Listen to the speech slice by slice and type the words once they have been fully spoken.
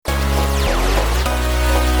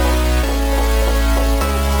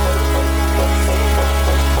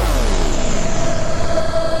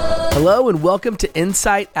Hello and welcome to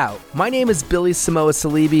Insight Out. My name is Billy Samoa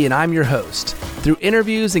Salibi and I'm your host. Through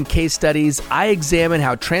interviews and case studies, I examine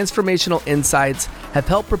how transformational insights have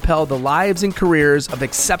helped propel the lives and careers of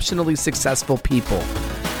exceptionally successful people.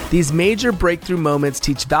 These major breakthrough moments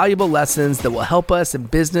teach valuable lessons that will help us in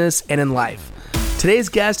business and in life. Today's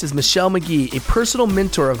guest is Michelle McGee, a personal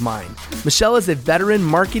mentor of mine. Michelle is a veteran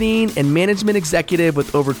marketing and management executive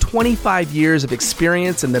with over 25 years of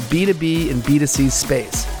experience in the B2B and B2C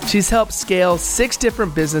space. She's helped scale 6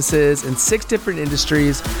 different businesses in 6 different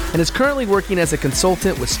industries and is currently working as a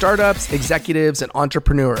consultant with startups, executives, and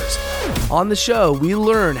entrepreneurs. On the show, we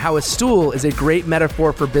learn how a stool is a great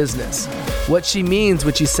metaphor for business, what she means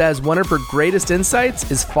when she says one of her greatest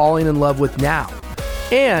insights is falling in love with now,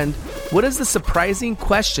 and what is the surprising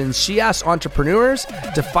questions she asks entrepreneurs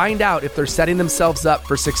to find out if they're setting themselves up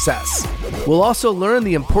for success. We'll also learn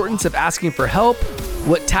the importance of asking for help,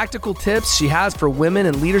 what tactical tips she has for women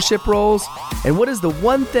in leadership roles, and what is the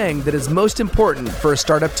one thing that is most important for a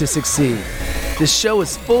startup to succeed. This show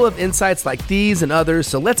is full of insights like these and others,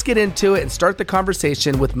 so let's get into it and start the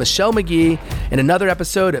conversation with Michelle McGee in another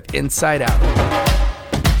episode of Inside Out.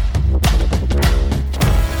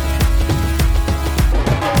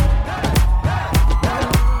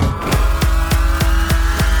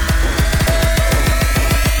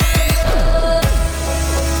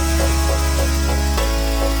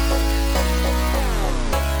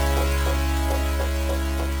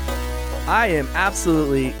 I am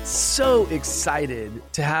absolutely so excited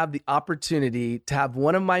to have the opportunity to have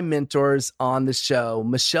one of my mentors on the show.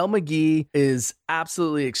 Michelle McGee is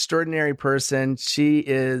absolutely extraordinary person. She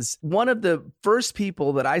is one of the first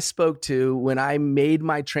people that I spoke to when I made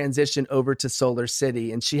my transition over to Solar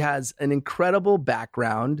City, and she has an incredible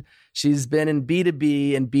background. She's been in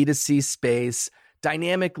B2B and B2C space,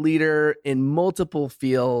 dynamic leader in multiple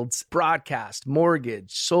fields, broadcast,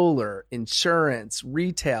 mortgage, solar, insurance,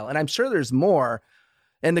 retail, and I'm sure there's more.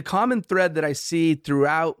 And the common thread that I see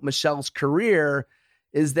throughout Michelle's career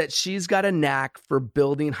is that she's got a knack for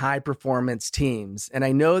building high-performance teams. And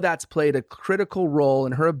I know that's played a critical role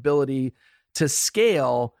in her ability to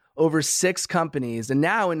scale over 6 companies. And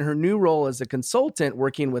now in her new role as a consultant,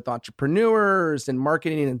 working with entrepreneurs and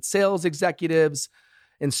marketing and sales executives,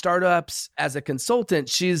 in startups as a consultant,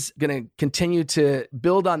 she's going to continue to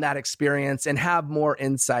build on that experience and have more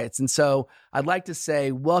insights. And so I'd like to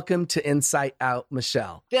say, welcome to Insight Out,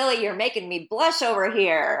 Michelle. Billy, you're making me blush over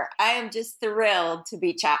here. I am just thrilled to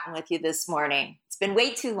be chatting with you this morning. It's been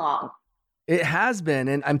way too long. It has been.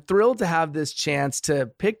 And I'm thrilled to have this chance to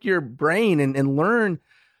pick your brain and learn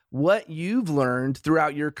what you've learned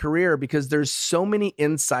throughout your career, because there's so many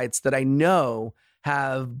insights that I know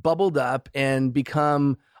have bubbled up and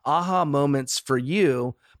become aha moments for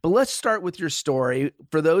you. But let's start with your story.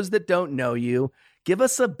 For those that don't know you, give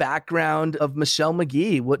us a background of Michelle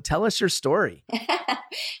McGee. Tell us your story.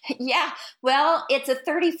 Yeah, well, it's a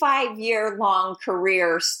 35-year-long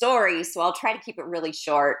career story, so I'll try to keep it really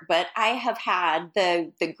short. But I have had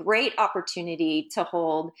the great opportunity to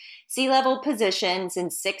hold C-level positions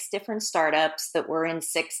in 6 different startups that were in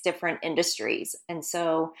 6 different industries. And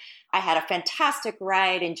so I had a fantastic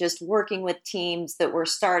ride in just working with teams that were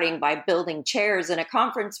starting by building chairs in a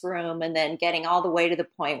conference room and then getting all the way to the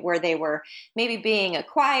point where they were maybe being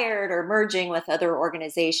acquired or merging with other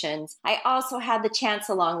organizations. I also had the chance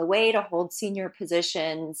along the way to hold senior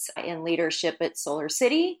positions in leadership at Solar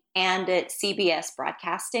City and at CBS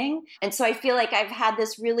Broadcasting. And so I feel like I've had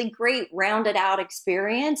this really great rounded out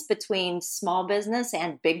experience between small business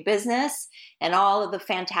and big business and all of the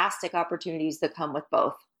fantastic opportunities that come with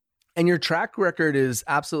both. And your track record is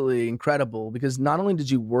absolutely incredible, because not only did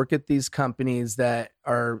you work at these companies that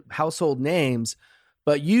are household names,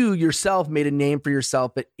 but you yourself made a name for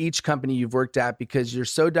yourself at each company you've worked at, because you're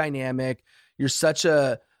so dynamic. You're such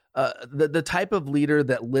the type of leader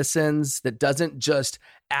that listens, that doesn't just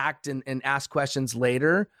act and ask questions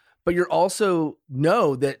later, but you're also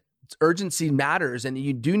know that urgency matters and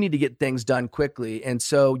you do need to get things done quickly. And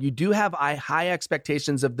so you do have high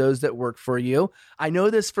expectations of those that work for you. I know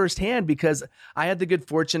this firsthand because I had the good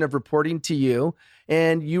fortune of reporting to you,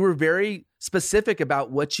 and you were very specific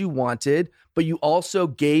about what you wanted, but you also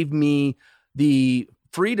gave me the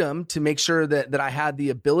freedom to make sure that I had the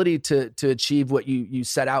ability to achieve what you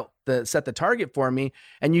set the target for me.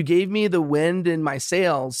 And you gave me the wind in my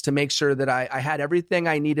sails to make sure that I had everything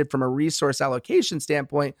I needed from a resource allocation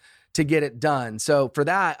standpoint to get it done. So for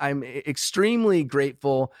that, I'm extremely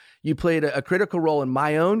grateful. You played a critical role in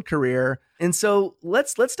my own career. And so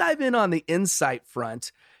let's dive in on the insight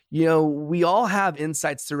front. we all have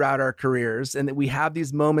insights throughout our careers, and that we have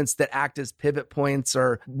these moments that act as pivot points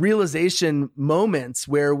or realization moments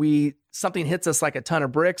where something hits us like a ton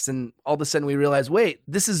of bricks, and all of a sudden we realize, wait,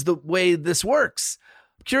 this is the way this works.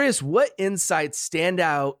 I'm curious, what insights stand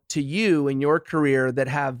out to you in your career that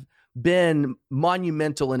have been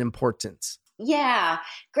monumental in importance? Yeah,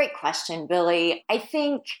 great question, Billy. I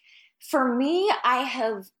think for me, I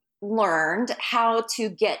have learned how to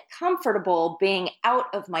get comfortable being out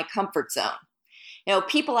of my comfort zone.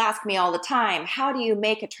 People ask me all the time, how do you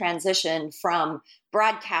make a transition from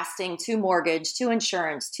broadcasting to mortgage, to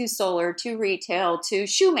insurance, to solar, to retail, to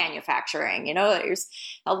shoe manufacturing? There's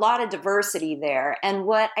a lot of diversity there. And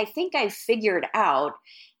what I think I've figured out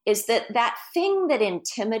is that thing that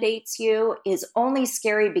intimidates you is only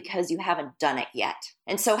scary because you haven't done it yet.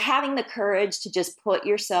 And so having the courage to just put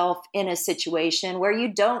yourself in a situation where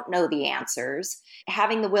you don't know the answers,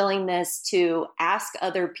 having the willingness to ask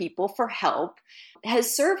other people for help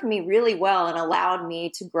has served me really well and allowed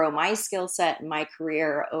me to grow my skill set and my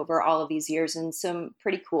career over all of these years in some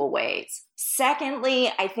pretty cool ways.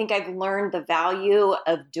 Secondly, I think I've learned the value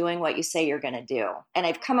of doing what you say you're going to do. And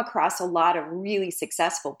I've come across a lot of really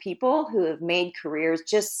successful people who have made careers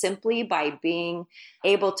just simply by being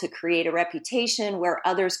able to create a reputation where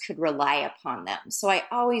others could rely upon them. So I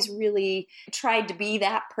always really tried to be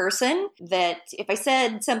that person that if I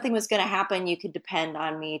said something was going to happen, you could depend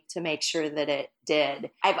on me to make sure that it did.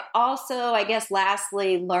 I've also, I guess,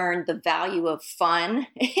 lastly, learned the value of fun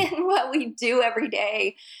in what we do every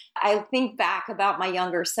day. I think back about my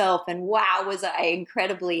younger self and wow, was I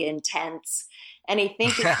incredibly intense. And I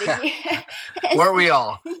think weren't we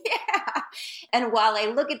all? Yeah. And while I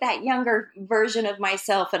look at that younger version of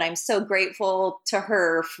myself, and I'm so grateful to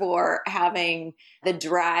her for having the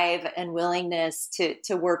drive and willingness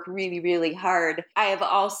to work really, really hard, I have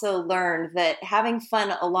also learned that having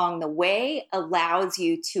fun along the way allows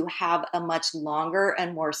you to have a much longer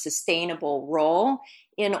and more sustainable role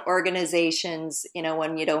in organizations,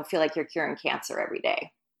 when you don't feel like you're curing cancer every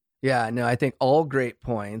day. Yeah, no, I think all great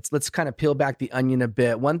points. Let's kind of peel back the onion a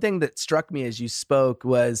bit. One thing that struck me as you spoke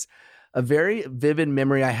was a very vivid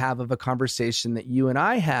memory I have of a conversation that you and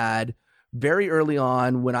I had very early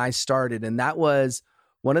on when I started. And that was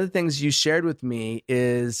one of the things you shared with me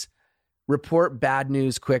is report bad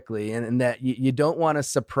news quickly, and that you don't want to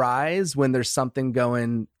surprise when there's something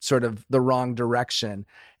going sort of the wrong direction.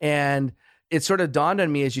 And it sort of dawned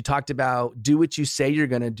on me as you talked about do what you say you're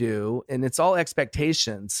going to do, and it's all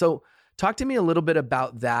expectations. So talk to me a little bit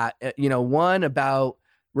about that. One, about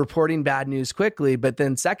reporting bad news quickly, but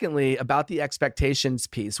then secondly, about the expectations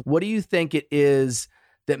piece. What do you think it is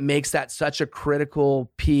that makes that such a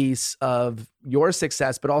critical piece of your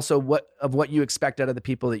success, but also what you expect out of the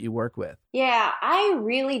people that you work with? Yeah, I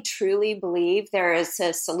really truly believe there is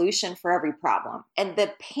a solution for every problem. And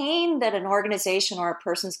the pain that an organization or a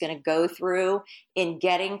person is going to go through in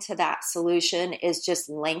getting to that solution is just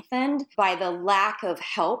lengthened by the lack of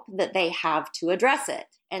help that they have to address it.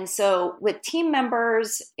 And so with team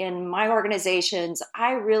members in my organizations,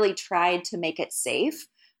 I really tried to make it safe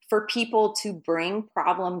for people to bring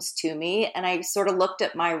problems to me. And I sort of looked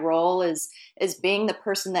at my role as being the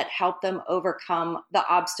person that helped them overcome the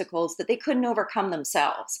obstacles that they couldn't overcome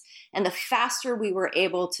themselves. And the faster we were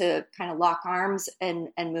able to kind of lock arms and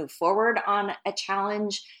move forward on a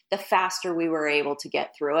challenge, the faster we were able to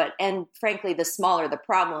get through it. And frankly, the smaller the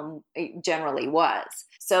problem generally was.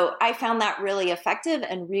 So I found that really effective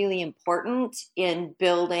and really important in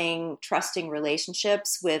building trusting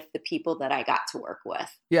relationships with the people that I got to work with.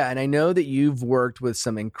 Yeah, and I know that you've worked with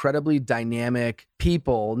some incredibly dynamic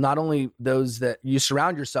people, not only those that you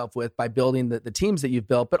surround yourself with by building the teams that you've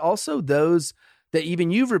built, but also those that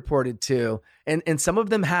even you've reported to. And some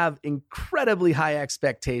of them have incredibly high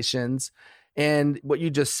expectations. And what you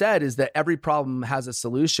just said is that every problem has a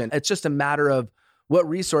solution. It's just a matter of what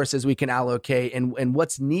resources we can allocate and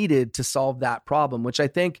what's needed to solve that problem, which I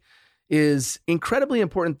think is incredibly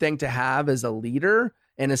important thing to have as a leader,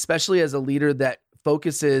 and especially as a leader that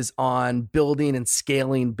focuses on building and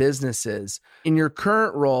scaling businesses. In your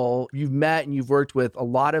current role, you've met and you've worked with a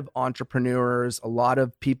lot of entrepreneurs, a lot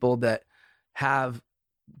of people that have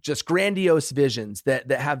just grandiose visions, that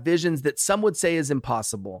have visions that some would say is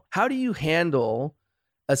impossible. How do you handle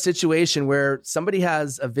a situation where somebody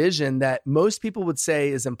has a vision that most people would say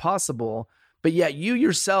is impossible, but yet you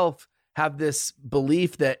yourself have this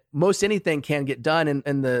belief that most anything can get done,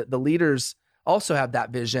 and the leaders also have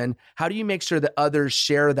that vision. How do you make sure that others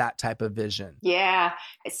share that type of vision? Yeah.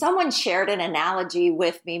 Someone shared an analogy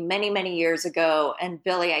with me many, many years ago. And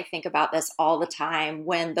Billy, I think about this all the time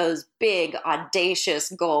when those big,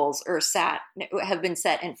 audacious goals have been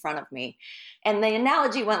set in front of me. And the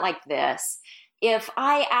analogy went like this. If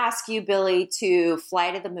I ask you, Billy, to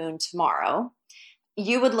fly to the moon tomorrow,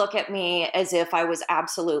 you would look at me as if I was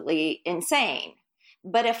absolutely insane.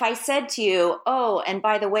 But if I said to you, oh, and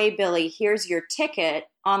by the way, Billy, here's your ticket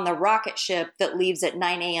on the rocket ship that leaves at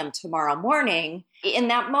 9 a.m. tomorrow morning, in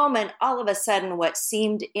that moment, all of a sudden, what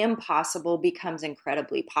seemed impossible becomes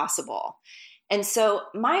incredibly possible. And so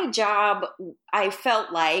my job, I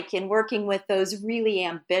felt like, in working with those really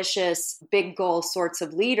ambitious, big goal sorts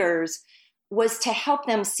of leaders, was to help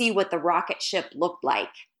them see what the rocket ship looked like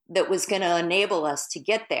that was going to enable us to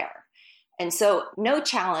get there. And so no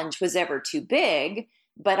challenge was ever too big,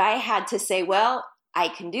 but I had to say, well, I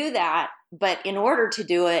can do that. But in order to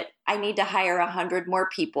do it, I need to hire 100 more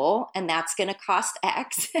people, and that's going to cost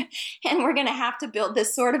X. And we're going to have to build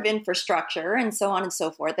this sort of infrastructure and so on and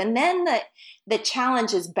so forth. And then the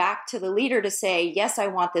challenge is back to the leader to say, yes, I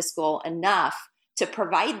want this goal enough to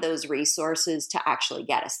provide those resources to actually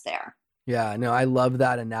get us there. Yeah, no, I love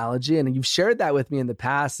that analogy. And you've shared that with me in the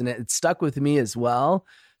past, and it stuck with me as well.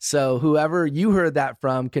 So whoever you heard that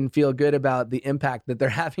from can feel good about the impact that they're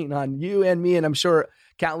having on you and me, and I'm sure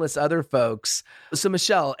countless other folks. So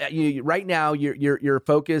Michelle, right now, your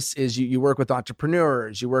focus is you work with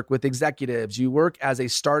entrepreneurs, you work with executives, you work as a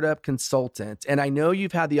startup consultant. And I know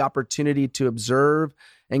you've had the opportunity to observe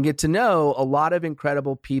and get to know a lot of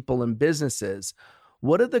incredible people and businesses.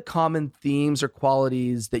 What are the common themes or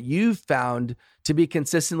qualities that you've found to be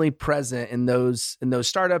consistently present in those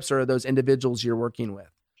startups or those individuals you're working with?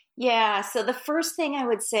 Yeah, so the first thing I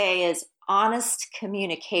would say is honest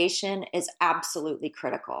communication is absolutely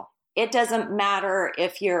critical. It doesn't matter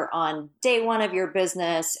if you're on day one of your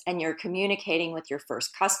business and you're communicating with your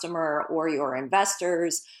first customer or your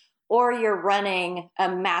investors, or you're running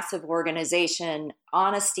a massive organization.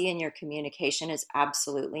 Honesty in your communication is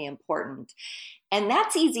absolutely important. And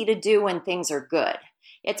that's easy to do when things are good.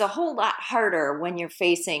 It's a whole lot harder when you're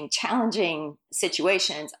facing challenging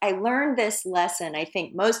situations. I learned this lesson, I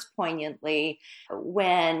think, most poignantly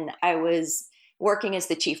when I was working as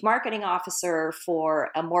the chief marketing officer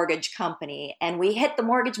for a mortgage company, and we hit the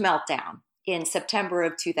mortgage meltdown in September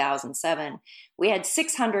of 2007. We had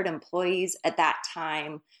 600 employees at that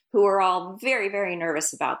time who were all very, very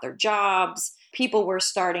nervous about their jobs. People were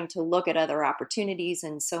starting to look at other opportunities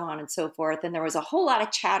and so on and so forth. And there was a whole lot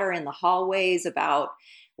of chatter in the hallways about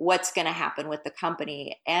what's going to happen with the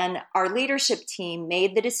company. And our leadership team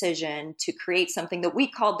made the decision to create something that we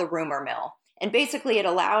called the rumor mill. And basically, it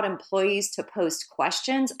allowed employees to post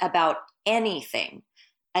questions about anything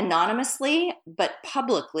anonymously, but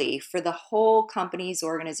publicly for the whole company's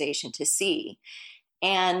organization to see.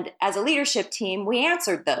 And as a leadership team, we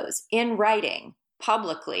answered those in writing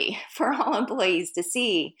publicly for all employees to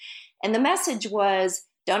see. And the message was,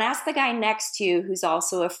 don't ask the guy next to you who's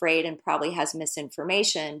also afraid and probably has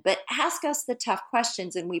misinformation, but ask us the tough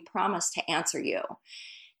questions and we promise to answer you.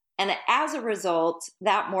 And as a result,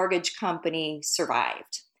 that mortgage company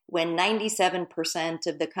survived. When 97%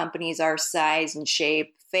 of the companies our size and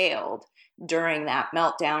shape failed during that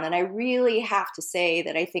meltdown. And I really have to say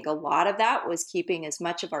that I think a lot of that was keeping as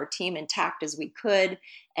much of our team intact as we could.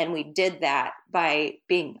 And we did that by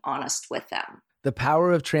being honest with them. The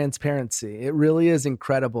power of transparency. It really is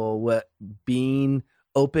incredible what being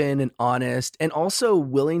open and honest and also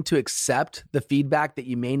willing to accept the feedback that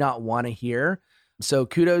you may not want to hear. So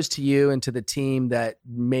kudos to you and to the team that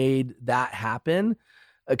made that happen,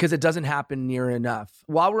 because it doesn't happen near enough.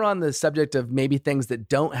 While we're on the subject of maybe things that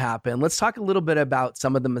don't happen, let's talk a little bit about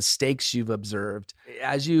some of the mistakes you've observed.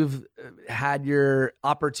 As you've had your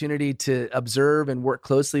opportunity to observe and work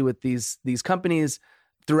closely with these companies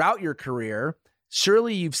throughout your career,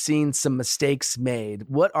 surely you've seen some mistakes made.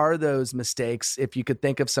 What are those mistakes, if you could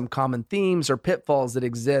think of some common themes or pitfalls that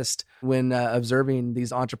exist when observing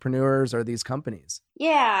these entrepreneurs or these companies?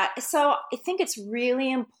 Yeah, so I think it's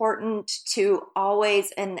really important to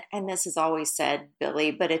always, and this is always said, Billy,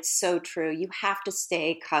 but it's so true, you have to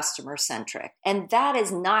stay customer centric. And that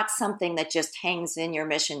is not something that just hangs in your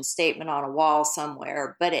mission statement on a wall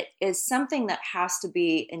somewhere, but it is something that has to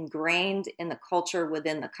be ingrained in the culture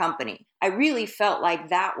within the company. I really felt like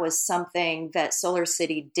that was something that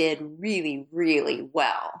SolarCity did really, really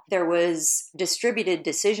well. There was distributed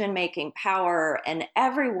decision-making power, and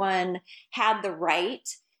everyone had the right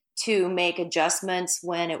to make adjustments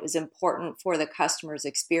when it was important for the customer's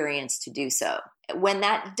experience to do so. When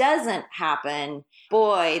that doesn't happen,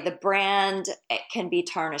 boy, the brand can be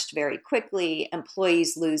tarnished very quickly.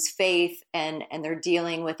 Employees lose faith and they're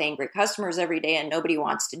dealing with angry customers every day, and nobody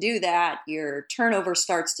wants to do that. Your turnover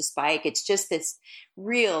starts to spike. It's just this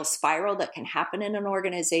real spiral that can happen in an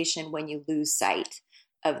organization when you lose sight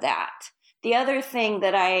of that. The other thing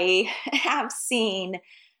that I have seen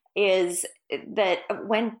is that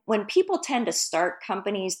when people tend to start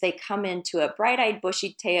companies, they come into a bright-eyed,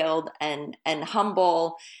 bushy-tailed and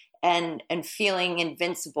humble and feeling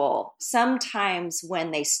invincible. Sometimes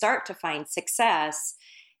when they start to find success,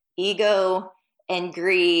 ego and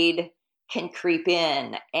greed can creep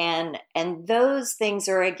in. And those things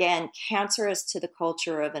are, again, cancerous to the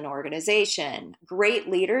culture of an organization. Great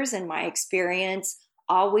leaders, in my experience,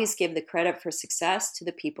 always give the credit for success to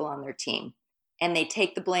the people on their team. And they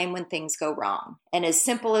take the blame when things go wrong. And as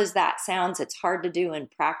simple as that sounds, it's hard to do in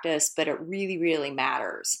practice, but it really, really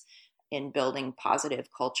matters in building positive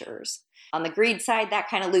cultures. On the greed side, that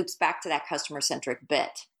kind of loops back to that customer-centric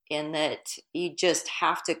bit, in that you just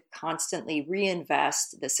have to constantly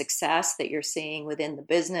reinvest the success that you're seeing within the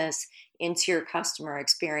business into your customer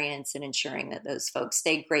experience and ensuring that those folks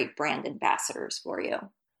stay great brand ambassadors for you.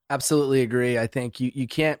 Absolutely agree. I think you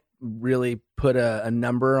can't really put a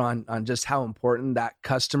number on just how important that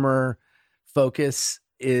customer focus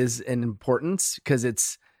is in importance, because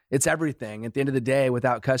it's everything. At the end of the day,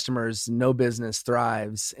 without customers, no business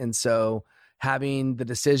thrives. And so having the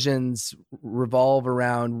decisions revolve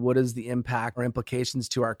around what is the impact or implications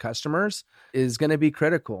to our customers is going to be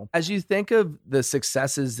critical. As you think of the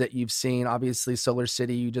successes that you've seen, obviously Solar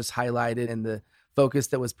City, you just highlighted, and the focus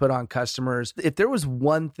that was put on customers. If there was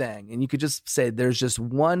one thing, and you could just say there's just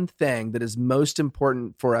one thing that is most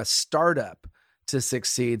important for a startup to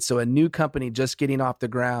succeed, so a new company just getting off the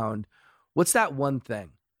ground, what's that one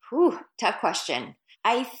thing? Tough question.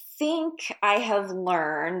 I think I have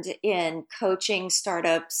learned in coaching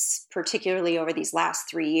startups, particularly over these last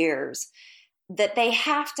 3 years, that they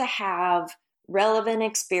have to have relevant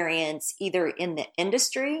experience either in the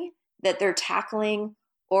industry that they're tackling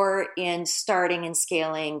or in starting and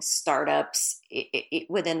scaling startups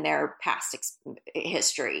within their past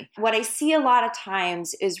history. What I see a lot of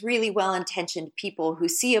times is really well-intentioned people who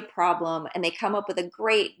see a problem and they come up with a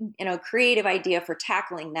great, creative idea for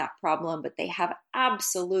tackling that problem, but they have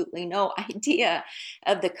absolutely no idea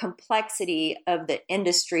of the complexity of the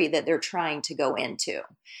industry that they're trying to go into.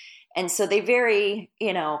 And so they very,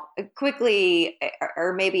 quickly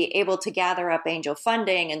are maybe able to gather up angel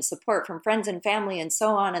funding and support from friends and family and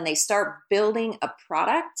so on. And they start building a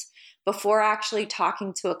product before actually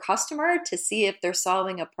talking to a customer to see if they're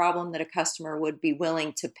solving a problem that a customer would be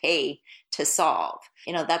willing to pay to solve.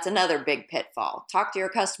 That's another big pitfall. Talk to your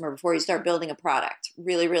customer before you start building a product.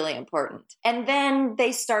 Really, really important. And then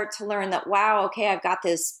they start to learn that, wow, okay, I've got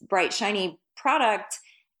this bright, shiny product.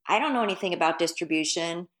 I don't know anything about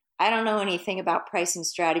distribution. I don't know anything about pricing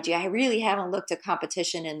strategy. I really haven't looked at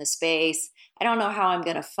competition in the space. I don't know how I'm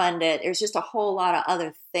going to fund it. There's just a whole lot of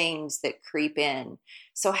other things that creep in.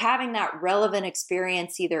 So having that relevant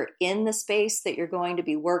experience either in the space that you're going to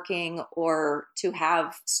be working or to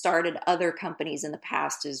have started other companies in the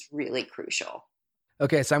past is really crucial.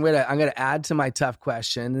 Okay, so I'm gonna add to my tough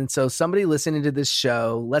question. And so somebody listening to this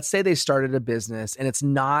show, let's say they started a business and it's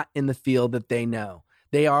not in the field that they know.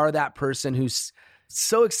 They are that person who's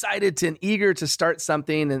so excited and eager to start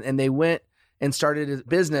something, and they went and started a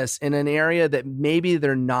business in an area that maybe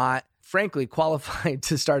they're not, frankly, qualified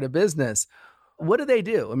to start a business. What do they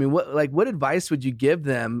do? I mean, what advice would you give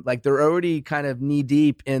them? Like, they're already kind of knee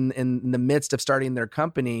deep in the midst of starting their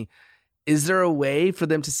company. Is there a way for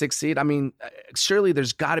them to succeed? I mean, surely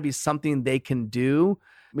there's got to be something they can do.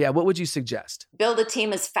 Yeah, what would you suggest? Build a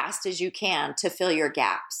team as fast as you can to fill your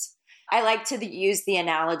gaps. I like to use the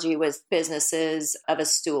analogy with businesses of a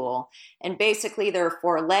stool. And basically, there are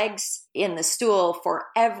 4 legs in the stool for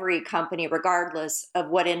every company, regardless of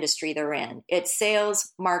what industry they're in. It's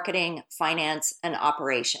sales, marketing, finance, and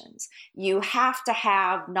operations. You have to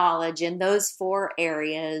have knowledge in those 4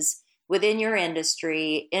 areas within your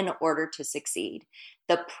industry in order to succeed.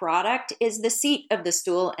 The product is the seat of the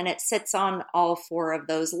stool, and it sits on all 4 of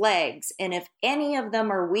those legs. And if any of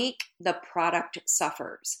them are weak, the product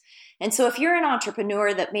suffers. And so if you're an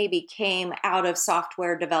entrepreneur that maybe came out of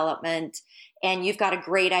software development and you've got a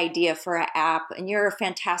great idea for an app and you're a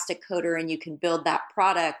fantastic coder and you can build that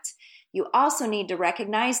product, you also need to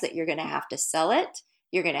recognize that you're going to have to sell it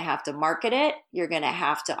You're going to have to market it. You're going to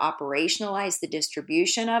have to operationalize the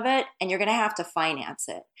distribution of it, and you're going to have to finance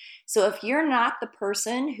it. So if you're not the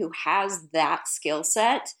person who has that skill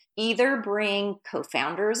set, either bring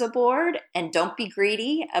co-founders aboard and don't be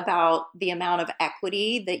greedy about the amount of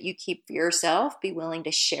equity that you keep for yourself. Be willing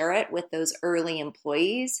to share it with those early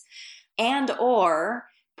employees, and or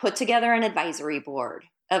put together an advisory board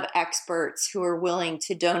of experts who are willing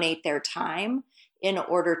to donate their time in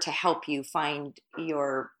order to help you find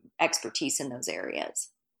your expertise in those areas.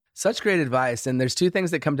 Such great advice. And there's two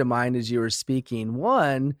things that come to mind as you were speaking.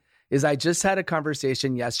 One is I just had a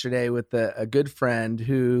conversation yesterday with a good friend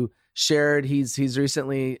who shared he's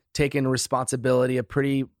recently taken responsibility, a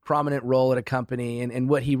pretty prominent role at a company. And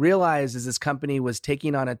what he realized is this company was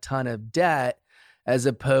taking on a ton of debt as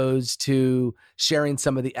opposed to sharing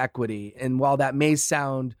some of the equity. And while that may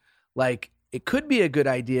sound like it could be a good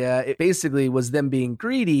idea, it basically was them being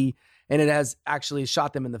greedy, and it has actually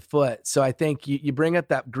shot them in the foot. So I think you bring up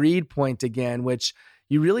that greed point again, which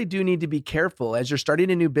you really do need to be careful. As you're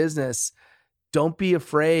starting a new business, don't be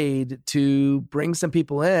afraid to bring some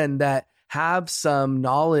people in that have some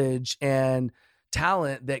knowledge and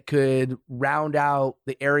talent that could round out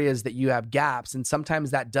the areas that you have gaps. And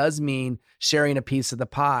sometimes that does mean sharing a piece of the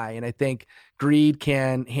pie. And I think greed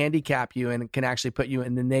can handicap you and can actually put you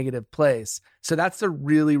in the negative place. So that's a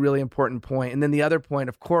really, really important point. And then the other point,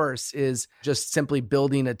 of course, is just simply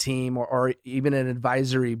building a team or even an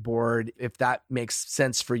advisory board, if that makes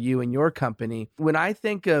sense for you and your company. When I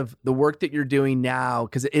think of the work that you're doing now,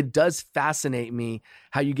 because it does fascinate me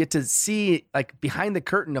how you get to see like behind the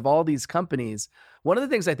curtain of all these companies. One of the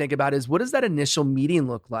things I think about is, what does that initial meeting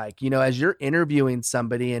look like? You know, as you're interviewing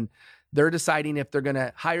somebody and they're deciding if they're going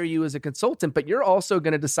to hire you as a consultant, but you're also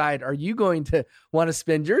going to decide, are you going to want to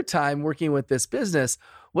spend your time working with this business?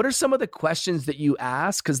 What are some of the questions that you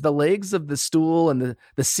ask? Because the legs of the stool and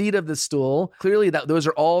the seat of the stool, clearly those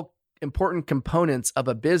are all important components of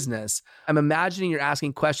a business. I'm imagining you're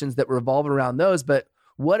asking questions that revolve around those, but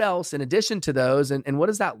what else in addition to those, and what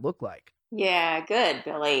does that look like? Yeah, good,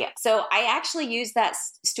 Billy. So I actually use that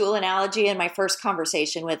stool analogy in my first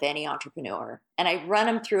conversation with any entrepreneur. And I run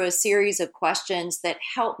them through a series of questions that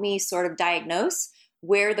help me sort of diagnose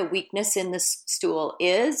where the weakness in the stool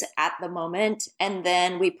is at the moment. And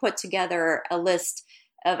then we put together a list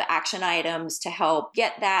of action items to help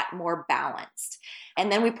get that more balanced. And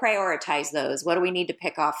then we prioritize those. What do we need to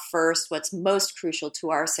pick off first? What's most crucial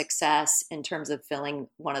to our success in terms of filling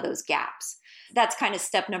one of those gaps? That's kind of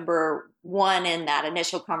step number one in that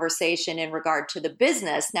initial conversation in regard to the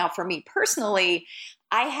business. Now, for me personally,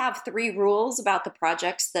 I have 3 rules about the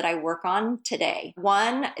projects that I work on today.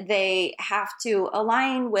 One, they have to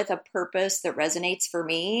align with a purpose that resonates for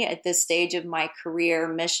me at this stage of my career.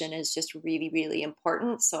 Mission is just really, really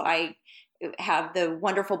important. So I have the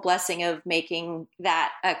wonderful blessing of making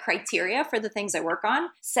that a criteria for the things I work on.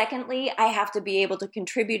 Secondly, I have to be able to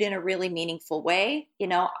contribute in a really meaningful way. You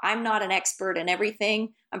know, I'm not an expert in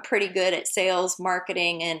everything. I'm pretty good at sales,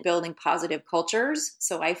 marketing, and building positive cultures.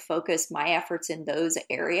 So I focus my efforts in those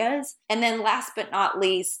areas. And then last but not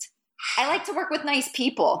least, I like to work with nice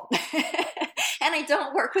people. And I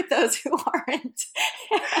don't work with those who aren't.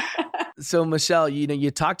 So Michelle, you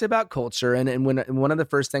talked about culture, and when one of the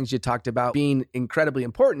first things you talked about being incredibly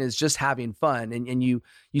important is just having fun. And you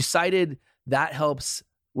cited that helps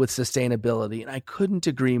with sustainability. And I couldn't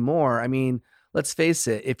agree more. I mean, let's face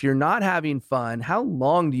it, if you're not having fun, how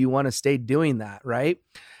long do you want to stay doing that, right?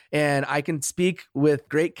 And I can speak with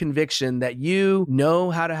great conviction that you know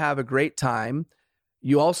how to have a great time.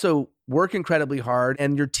 You also work incredibly hard,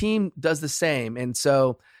 and your team does the same. And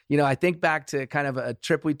so, I think back to kind of a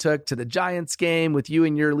trip we took to the Giants game with you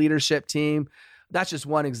and your leadership team. That's just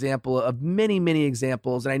one example of many, many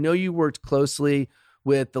examples. And I know you worked closely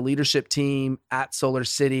with the leadership team at Solar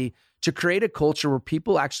City to create a culture where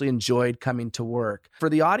people actually enjoyed coming to work. For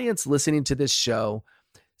the audience listening to this show,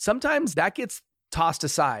 sometimes that gets tossed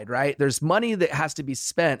aside, right? There's money that has to be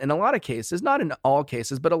spent in a lot of cases, not in all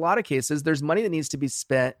cases, but a lot of cases, there's money that needs to be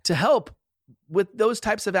spent to help with those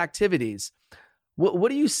types of activities. What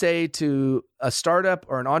do you say to a startup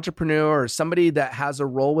or an entrepreneur or somebody that has a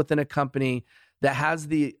role within a company that has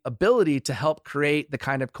the ability to help create the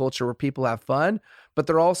kind of culture where people have fun, but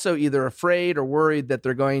they're also either afraid or worried that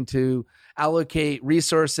they're going to allocate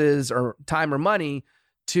resources or time or money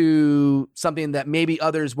to something that maybe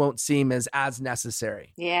others won't seem as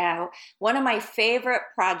necessary? Yeah. One of my favorite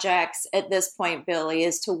projects at this point, Billy,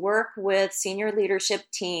 is to work with senior leadership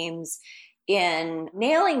teams in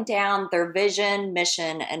nailing down their vision,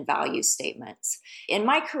 mission, and value statements. In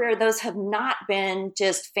my career, those have not been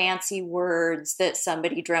just fancy words that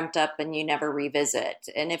somebody dreamt up and you never revisit.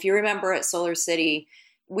 And if you remember at Solar City,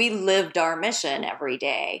 we lived our mission every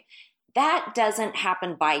day. That doesn't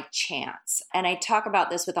happen by chance. And I talk about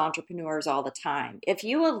this with entrepreneurs all the time. If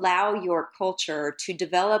you allow your culture to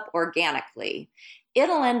develop organically,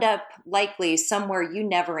 it'll end up likely somewhere you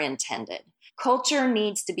never intended. Culture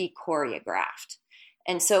needs to be choreographed.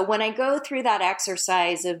 And so when I go through that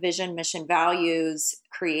exercise of vision, mission, values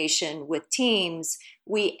creation with teams,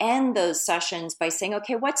 we end those sessions by saying,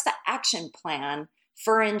 okay, what's the action plan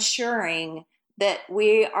for ensuring that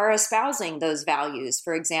we are espousing those values,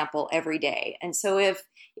 for example, every day? And so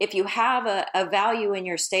if you have a value in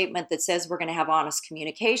your statement that says we're going to have honest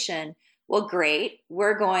communication, well, great.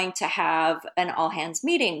 We're going to have an all hands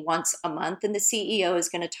meeting once a month, and the CEO is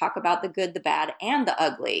going to talk about the good, the bad, and the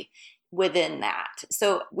ugly within that.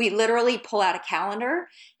 So we literally pull out a calendar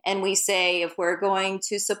and we say, if we're going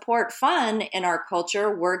to support fun in our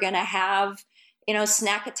culture, we're going to have,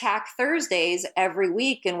 Snack Attack Thursdays every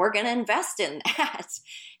week, and we're going to invest in that,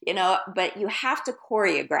 but you have to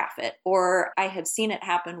choreograph it. Or I have seen it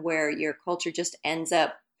happen where your culture just ends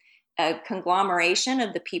up a conglomeration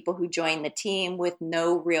of the people who joined the team with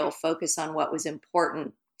no real focus on what was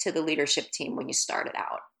important to the leadership team when you started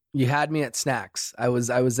out. You had me at snacks. I was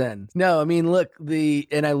in. No, I mean, look,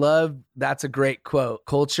 and I love, that's a great quote.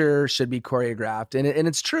 Culture should be choreographed. And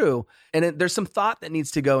it's true. And there's some thought that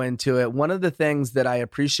needs to go into it. One of the things that I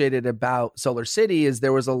appreciated about Solar City is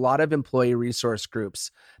there was a lot of employee resource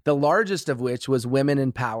groups, the largest of which was Women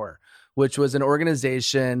in Power, which was an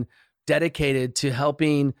organization dedicated to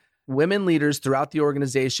helping women leaders throughout the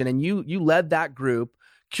organization. And you led that group.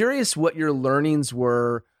 Curious what your learnings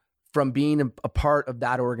were from being a part of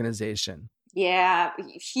that organization. Yeah,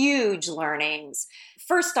 huge learnings.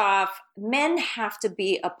 First off, men have to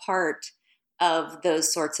be a part of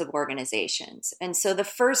those sorts of organizations. And so the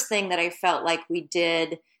first thing that I felt like we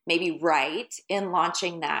did maybe right in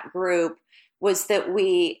launching that group was that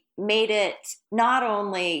we made it not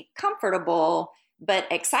only comfortable, but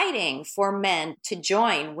exciting for men to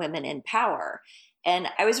join Women in Power. And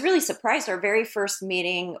I was really surprised. Our very first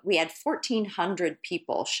meeting, we had 1,400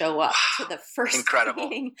 people show up to the first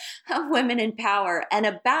meeting of Women in Power. And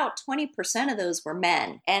about 20% of those were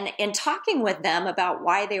men. And in talking with them about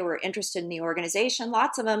why they were interested in the organization,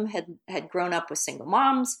 lots of them had grown up with single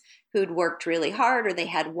moms who'd worked really hard, or they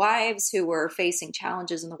had wives who were facing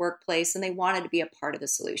challenges in the workplace, and they wanted to be a part of the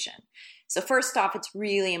solution. So first off, it's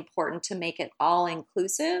really important to make it all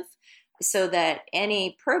inclusive so that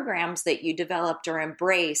any programs that you developed are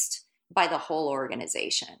embraced by the whole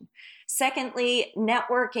organization. Secondly,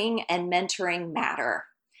 networking and mentoring matter.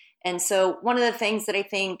 And so one of the things that I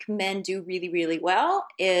think men do really, really well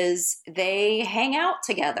is they hang out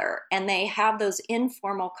together and they have those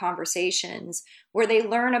informal conversations where they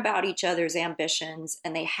learn about each other's ambitions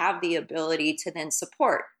and they have the ability to then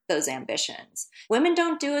support those ambitions. Women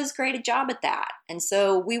don't do as great a job at that. And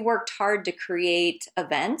so we worked hard to create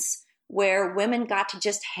events where women got to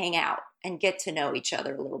just hang out and get to know each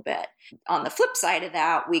other a little bit. On the flip side of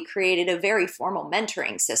that, we created a very formal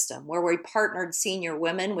mentoring system where we partnered senior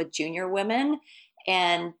women with junior women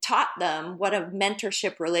and taught them what a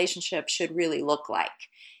mentorship relationship should really look like.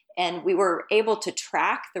 And we were able to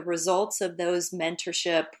track the results of those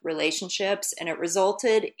mentorship relationships, and it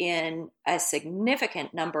resulted in a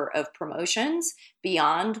significant number of promotions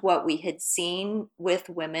beyond what we had seen with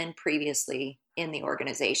women previously in the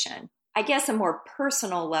organization. I guess a more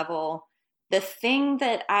personal level, the thing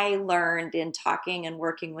that I learned in talking and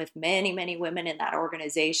working with many, many women in that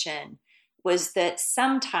organization was that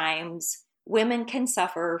sometimes women can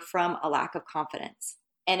suffer from a lack of confidence,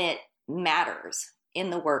 and it matters in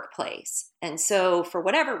the workplace. And so for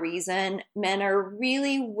whatever reason, men are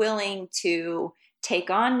really willing to take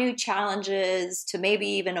on new challenges, to maybe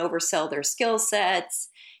even oversell their skill sets.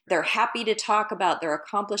 They're happy to talk about their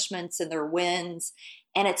accomplishments and their wins.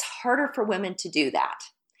 And it's harder for women to do that.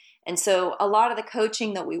 And so a lot of the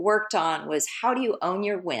coaching that we worked on was, how do you own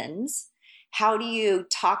your wins? How do you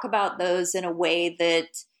talk about those in a way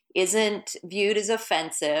that isn't viewed as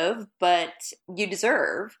offensive, but you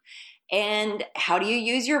deserve? And how do you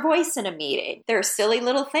use your voice in a meeting? There are silly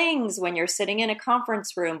little things when you're sitting in a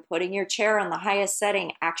conference room, putting your chair on the highest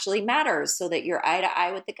setting actually matters so that you're eye to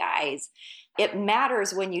eye with the guys. It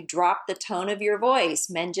matters when you drop the tone of your voice.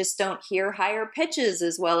 Men just don't hear higher pitches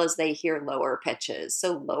as well as they hear lower pitches.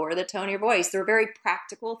 So lower the tone of your voice. They're very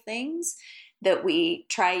practical things that we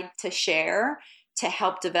tried to share to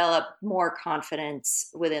help develop more confidence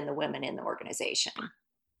within the women in the organization.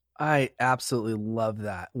 I absolutely love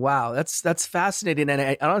that. Wow, that's fascinating, and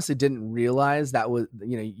I honestly didn't realize that was,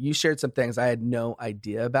 you shared some things I had no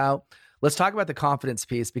idea about. Let's talk about the confidence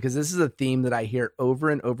piece, because this is a theme that I hear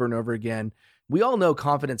over and over and over again. We all know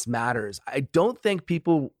confidence matters. I don't think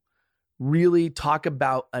people really talk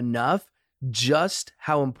about enough just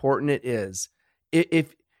how important it is.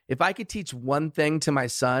 If I could teach one thing to my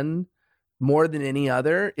son more than any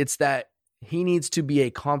other, it's that he needs to be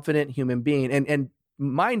a confident human being. And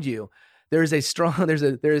mind you, there is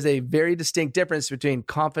a very distinct difference between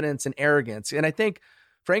confidence and arrogance. And I think,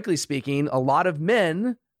 frankly speaking, a lot of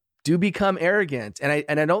men do become arrogant,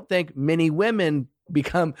 and I don't think many women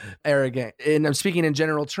become arrogant. And I'm speaking in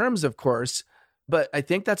general terms, of course, but I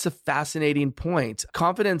think that's a fascinating point.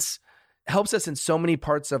 Confidence helps us in so many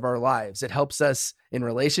parts of our lives. It helps us in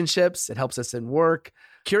relationships. It helps us in work.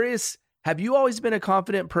 Curious, have you always been a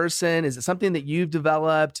confident person? Is it something that you've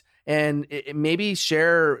developed? And maybe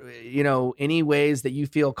share, any ways that you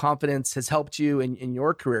feel confidence has helped you in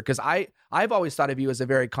your career. Because I've always thought of you as a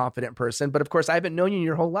very confident person, but of course I haven't known you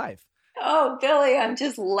your whole life. Oh, Billy, I'm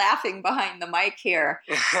just laughing behind the mic here.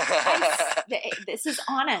 This is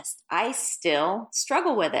honest. I still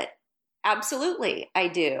struggle with it. Absolutely, I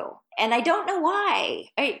do. And I don't know why.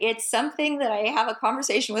 It's something that I have a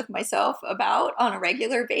conversation with myself about on a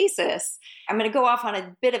regular basis. I'm going to go off on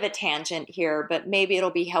a bit of a tangent here, but maybe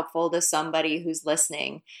it'll be helpful to somebody who's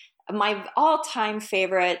listening. My all-time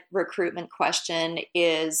favorite recruitment question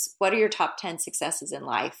is, what are your top 10 successes in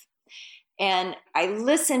life? And I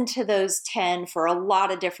listen to those 10 for a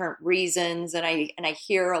lot of different reasons. And I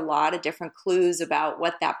hear a lot of different clues about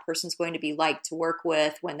what that person's going to be like to work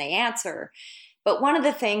with when they answer. But one of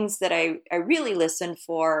the things that I really listen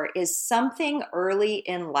for is something early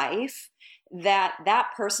in life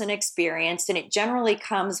that person experienced. And it generally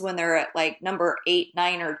comes when they're at like number 8,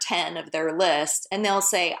 9, or 10 of their list. And they'll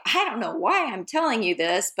say, I don't know why I'm telling you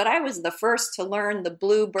this, but I was the first to learn the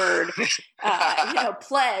Bluebird,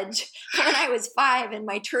 pledge when I was 5 in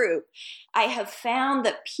my troop. I have found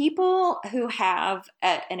that people who have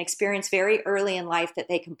an experience very early in life that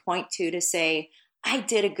they can point to say, I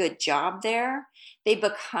did a good job there, they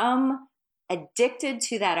become addicted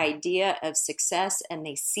to that idea of success, and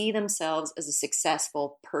they see themselves as a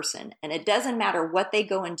successful person. And it doesn't matter what they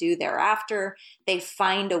go and do thereafter, they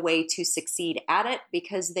find a way to succeed at it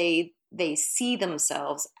because they see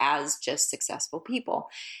themselves as just successful people.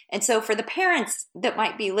 And so for the parents that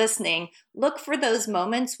might be listening, look for those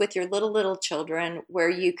moments with your little children where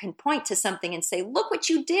you can point to something and say, look what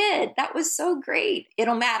you did. That was so great.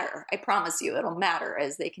 It'll matter. I promise you, it'll matter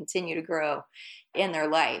as they continue to grow in their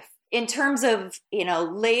life. In terms of,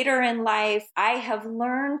 later in life, I have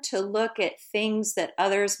learned to look at things that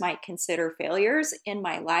others might consider failures in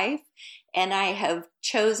my life, and I have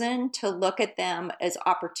chosen to look at them as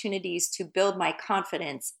opportunities to build my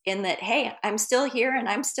confidence in that, hey, I'm still here and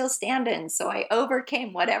I'm still standing, so I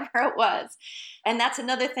overcame whatever it was. And that's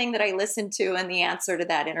another thing that I listened to in the answer to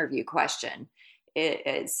that interview question.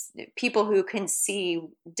 It's people who can see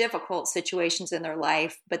difficult situations in their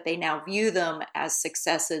life, but they now view them as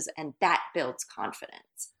successes, and that builds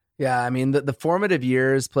confidence. Yeah, I mean, the formative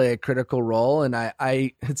years play a critical role. And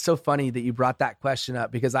I it's so funny that you brought that question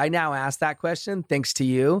up, because I now ask that question, thanks to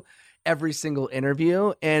you, every single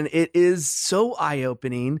interview. And it is so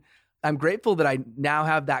eye-opening. I'm grateful that I now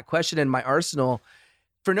have that question in my arsenal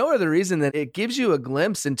for no other reason than it gives you a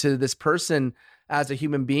glimpse into this person as a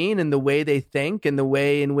human being and the way they think and the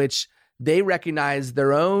way in which they recognize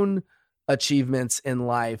their own achievements in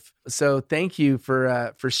life. So thank you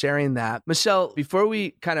for sharing that. Michelle, before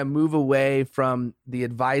we kind of move away from the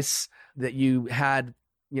advice that you had,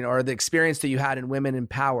 or the experience that you had in Women in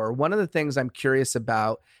Power, one of the things I'm curious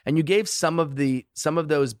about, and you gave some of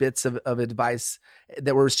those bits of advice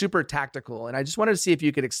that were super tactical, and I just wanted to see if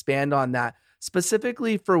you could expand on that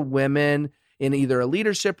specifically for women in either a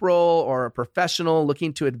leadership role or a professional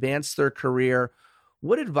looking to advance their career.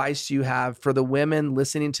 What advice do you have for the women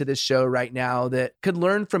listening to this show right now that could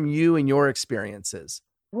learn from you and your experiences?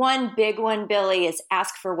 One big one, Billy, is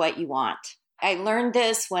ask for what you want. I learned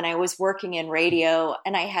this when I was working in radio,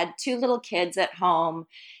 and I had 2 little kids at home,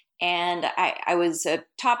 and I was a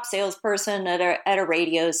top salesperson at a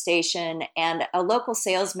radio station, and a local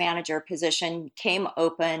sales manager position came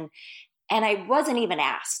open, and I wasn't even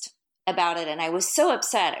asked about it. And I was so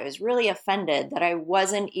upset. I was really offended that I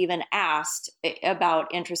wasn't even asked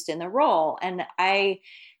about interest in the role. And I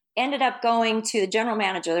ended up going to the general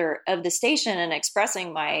manager of the station and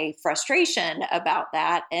expressing my frustration about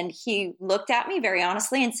that. And he looked at me very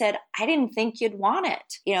honestly and said, I didn't think you'd want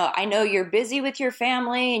it. I know you're busy with your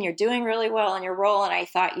family and you're doing really well in your role. And I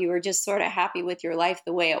thought you were just sort of happy with your life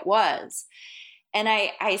the way it was. And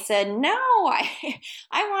I said, no, I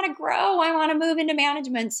want to grow. I want to move into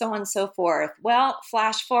management, so on and so forth. Well,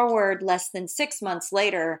 flash forward less than 6 months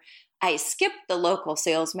later, I skipped the local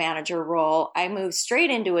sales manager role. I moved straight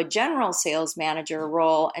into a general sales manager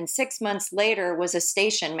role. And 6 months later was a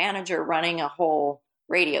station manager running a whole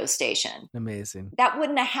radio station. Amazing. That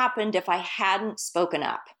wouldn't have happened if I hadn't spoken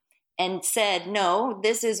up and said, no,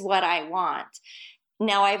 this is what I want.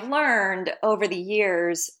 Now, I've learned over the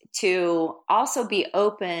years to also be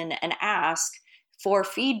open and ask for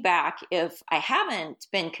feedback if I haven't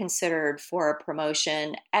been considered for a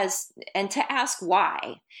promotion, and to ask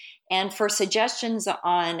why, and for suggestions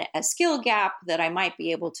on a skill gap that I might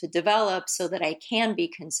be able to develop so that I can be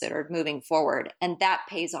considered moving forward. And that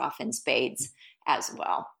pays off in spades as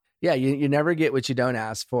well. Yeah, you never get what you don't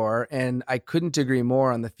ask for. And I couldn't agree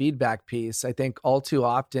more on the feedback piece. I think all too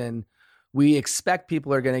often we expect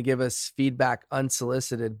people are going to give us feedback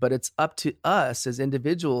unsolicited, but it's up to us as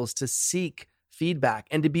individuals to seek feedback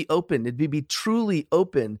and to be open, to be truly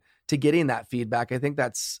open to getting that feedback. I think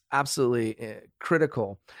that's absolutely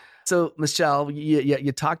critical. So, Michelle,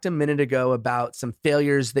 you talked a minute ago about some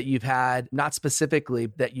failures that you've had, not specifically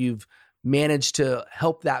that you've managed to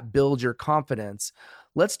help that build your confidence.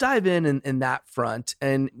 Let's dive in that front.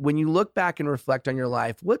 And when you look back and reflect on your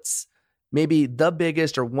life, what's maybe the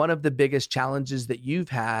biggest or one of the biggest challenges that you've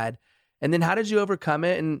had? And then how did you overcome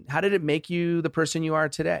it? And how did it make you the person you are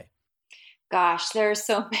today? Gosh, there are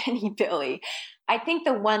so many, Billy. I think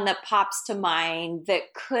the one that pops to mind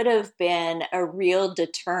that could have been a real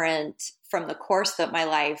deterrent from the course that my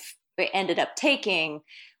life ended up taking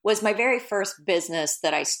was my very first business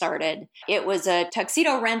that I started. It was a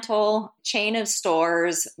tuxedo rental chain of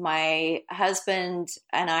stores. My husband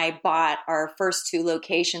and I bought our first 2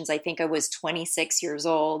 locations. I think I was 26 years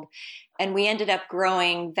old. And we ended up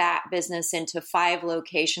growing that business into 5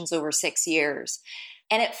 locations over 6 years.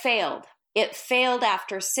 And it failed. It failed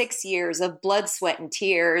after 6 years of blood, sweat, and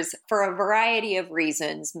tears for a variety of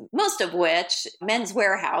reasons, most of which Men's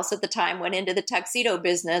Warehouse at the time went into the tuxedo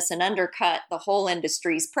business and undercut the whole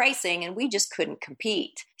industry's pricing, and we just couldn't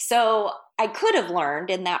compete. So I could have learned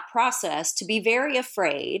in that process to be very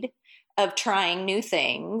afraid of trying new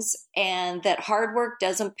things and that hard work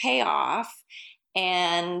doesn't pay off,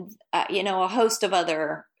 and a host of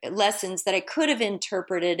other lessons that I could have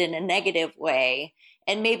interpreted in a negative way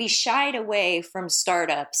and maybe shied away from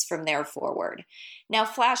startups from there forward. Now,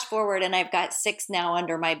 flash forward, and I've got 6 now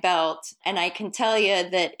under my belt, and I can tell you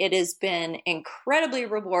that it has been incredibly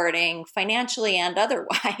rewarding financially and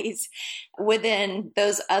otherwise within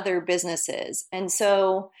those other businesses. And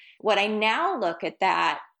so what I now look at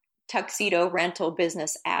that tuxedo rental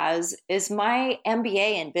business as is my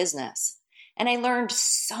MBA in business. And I learned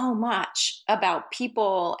so much about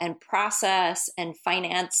people and process and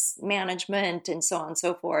finance management and so on and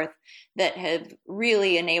so forth that have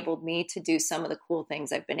really enabled me to do some of the cool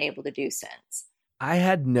things I've been able to do since. I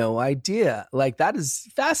had no idea. Like, that is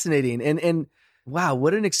fascinating. And wow,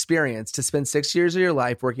 what an experience to spend 6 years of your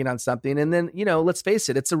life working on something. And then, let's face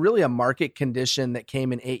it, it's really a market condition that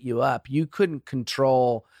came and ate you up. You couldn't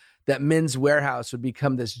control that Men's Warehouse would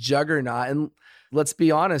become this juggernaut. And let's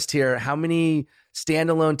be honest here, how many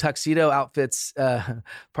standalone tuxedo outfits,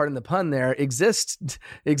 pardon the pun there, exist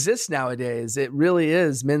nowadays? It really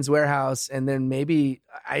is Men's Warehouse. And then maybe,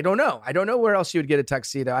 I don't know where else you would get a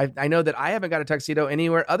tuxedo. I know that I haven't got a tuxedo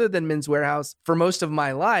anywhere other than Men's Warehouse for most of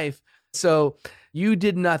my life. So you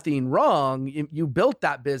did nothing wrong. You built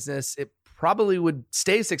that business. It probably would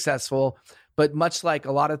stay successful, but much like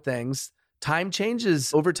a lot of things, time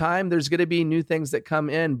changes over time. There's going to be new things that come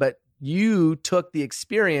in, but you took the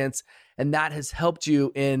experience and that has helped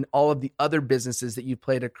you in all of the other businesses that you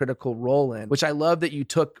played a critical role in, which I love that you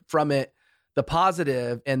took from it the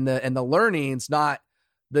positive and the learnings, not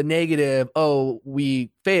the negative. Oh, we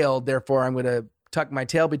failed, therefore I'm going to tuck my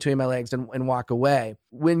tail between my legs and walk away.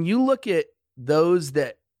 When you look at those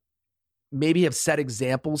that maybe have set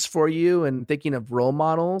examples for you and thinking of role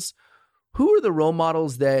models, who are the role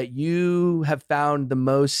models that you have found the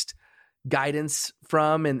most guidance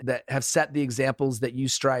from and that have set the examples that you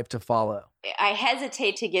strive to follow? I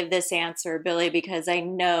hesitate to give this answer, Billy, because I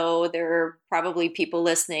know there are probably people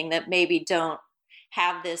listening that maybe don't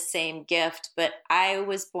have this same gift, but I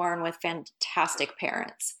was born with fantastic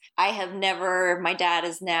parents. My dad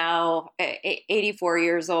is now 84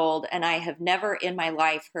 years old, and I have never in my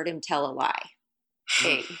life heard him tell a lie.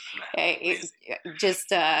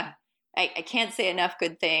 I can't say enough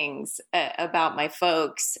good things about my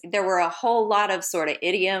folks. There were a whole lot of sort of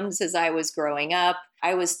idioms as I was growing up.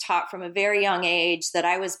 I was taught from a very young age that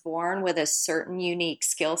I was born with a certain unique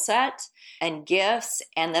skill set and gifts,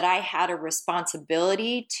 and that I had a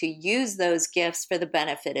responsibility to use those gifts for the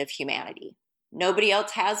benefit of humanity. Nobody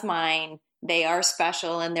else has mine. They are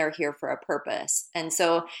special and they're here for a purpose. And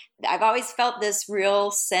so I've always felt this real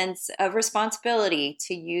sense of responsibility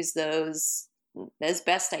to use those as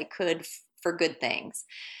best I could for good things.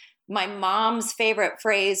 My mom's favorite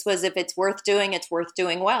phrase was, if it's worth doing, it's worth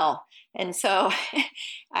doing well. And so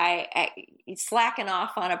I slacking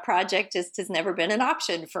off on a project just has never been an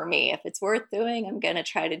option for me. If it's worth doing, I'm going to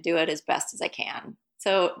try to do it as best as I can.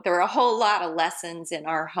 So there were a whole lot of lessons in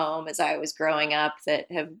our home as I was growing up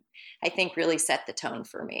that have, I think, really set the tone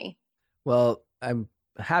for me. Well, I'm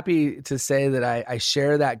happy to say that I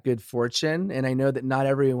share that good fortune, and I know that not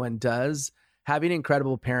everyone does. Having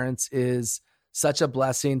incredible parents is such a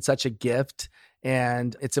blessing, such a gift.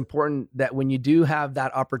 And it's important that when you do have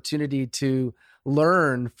that opportunity to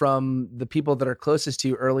learn from the people that are closest to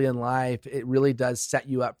you early in life, it really does set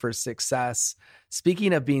you up for success.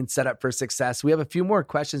 Speaking of being set up for success, we have a few more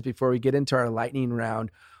questions before we get into our lightning round.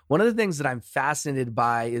 One of the things that I'm fascinated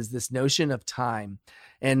by is this notion of time,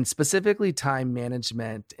 and specifically time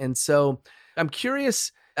management. And so I'm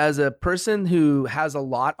curious, as a person who has a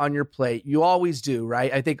lot on your plate, you always do,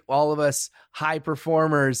 right? I think all of us high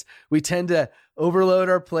performers, we tend to overload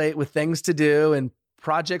our plate with things to do and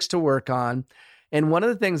projects to work on. And one of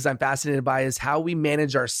the things I'm fascinated by is how we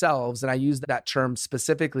manage ourselves. And I use that term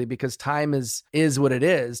specifically because time is what it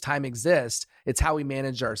is. Time exists. It's how we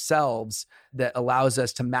manage ourselves that allows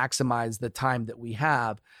us to maximize the time that we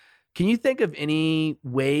have. Can you think of any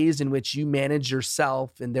ways in which you manage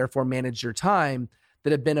yourself and therefore manage your time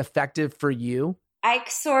that have been effective for you? I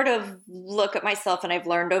sort of look at myself, and I've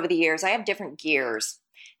learned over the years, I have different gears.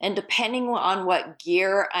 And depending on what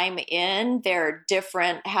gear I'm in, there are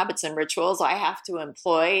different habits and rituals I have to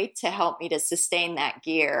employ to help me to sustain that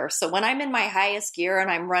gear. So when I'm in my highest gear and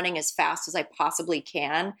I'm running as fast as I possibly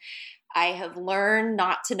can, I have learned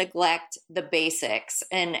not to neglect the basics.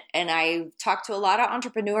 And I talk to a lot of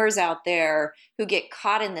entrepreneurs out there who get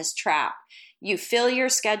caught in this trap. You fill your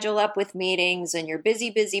schedule up with meetings and you're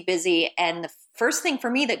busy. And the first thing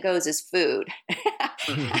for me that goes is food.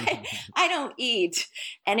 I don't eat.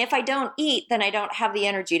 And if I don't eat, then I don't have the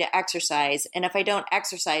energy to exercise. And if I don't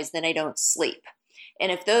exercise, then I don't sleep.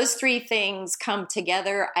 And if those three things come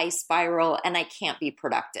together, I spiral and I can't be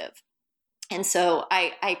productive. And so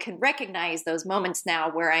I can recognize those moments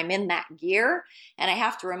now where I'm in that gear, and I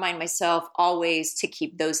have to remind myself always to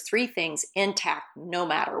keep those three things intact no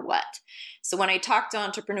matter what. So when I talk to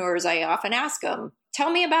entrepreneurs, I often ask them,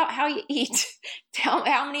 tell me about how you eat. Tell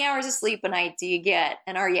me how many hours of sleep a night do you get,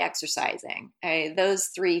 and are you exercising? Those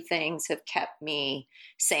three things have kept me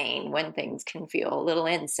sane when things can feel a little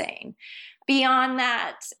insane. Beyond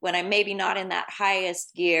that, when I'm maybe not in that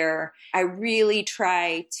highest gear, I really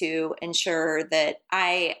try to ensure that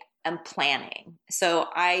I am planning. So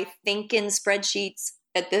I think in spreadsheets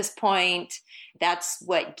at this point. That's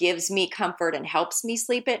what gives me comfort and helps me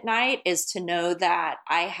sleep at night, is to know that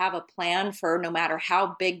I have a plan for no matter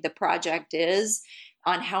how big the project is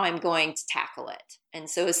on how I'm going to tackle it. And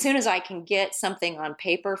so as soon as I can get something on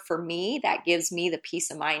paper for me, that gives me the peace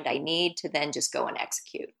of mind I need to then just go and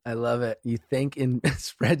execute. I love it. You think in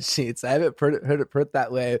spreadsheets. I haven't heard it put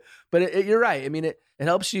that way, but you're right. I mean, it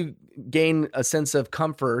helps you gain a sense of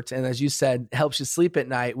comfort. And as you said, helps you sleep at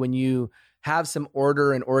night when you have some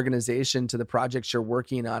order and organization to the projects you're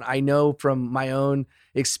working on. I know from my own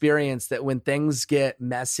experience that when things get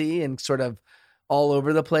messy and sort of all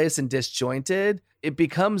over the place and disjointed, it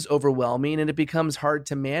becomes overwhelming and it becomes hard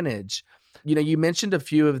to manage. You know, you mentioned a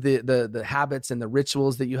few of the habits and the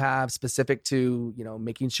rituals that you have specific to, you know,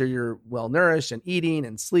 making sure you're well nourished and eating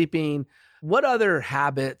and sleeping. What other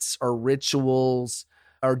habits or rituals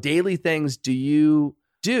or daily things do you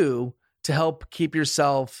do to help keep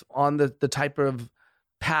yourself on the type of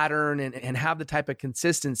pattern and have the type of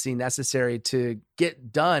consistency necessary to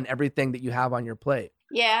get done everything that you have on your plate?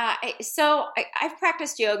 Yeah. So I've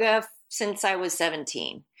practiced yoga since I was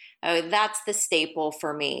 17. That's the staple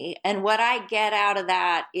for me. And what I get out of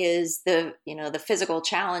that is the physical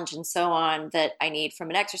challenge and so on that I need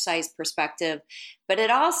from an exercise perspective. But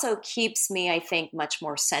it also keeps me, I think, much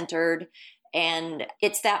more centered. And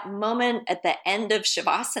it's that moment at the end of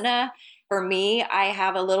Shavasana. For me, I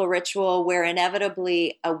have a little ritual where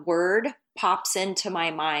inevitably a word pops into my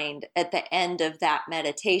mind at the end of that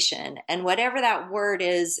meditation. And whatever that word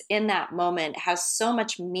is in that moment has so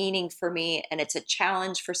much meaning for me. And it's a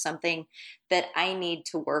challenge for something that I need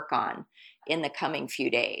to work on in the coming few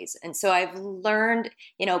days. And so I've learned,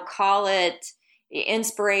 call it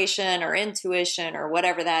inspiration or intuition or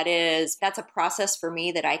whatever that is. That's a process for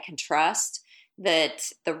me that I can trust, that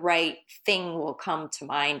the right thing will come to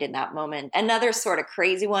mind in that moment. Another sort of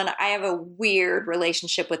crazy one, I have a weird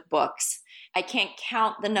relationship with books. I can't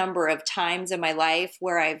count the number of times in my life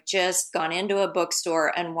where I've just gone into a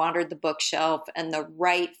bookstore and wandered the bookshelf and the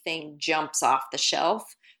right thing jumps off the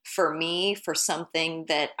shelf for me, for something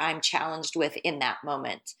that I'm challenged with in that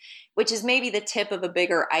moment, which is maybe the tip of a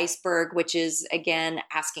bigger iceberg, which is, again,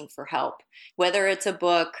 asking for help. Whether it's a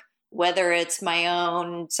book, whether it's my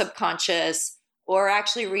own subconscious, or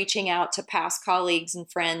actually reaching out to past colleagues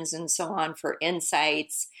and friends and so on for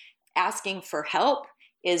insights, asking for help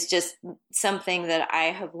is just something that I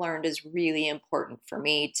have learned is really important for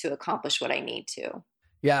me to accomplish what I need to.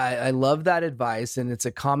 Yeah, I love that advice. And it's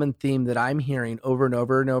a common theme that I'm hearing over and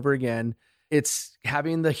over and over again. It's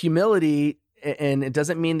having the humility, and it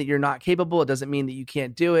doesn't mean that you're not capable. It doesn't mean that you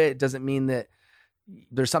can't do it. It doesn't mean that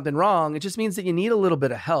there's something wrong. It just means that you need a little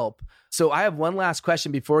bit of help. So I have one last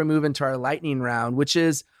question before we move into our lightning round, which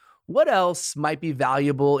is, what else might be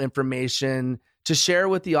valuable information to share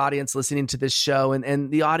with the audience listening to this show?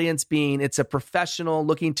 And the audience being, it's a professional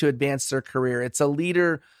looking to advance their career. It's a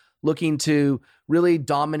leader looking to really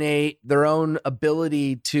dominate their own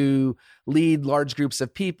ability to lead large groups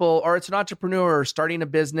of people, or it's an entrepreneur starting a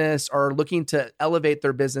business or looking to elevate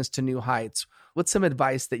their business to new heights. What's some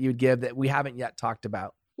advice that you'd give that we haven't yet talked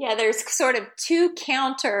about? Yeah, there's sort of two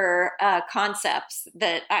counter concepts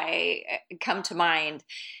that I come to mind.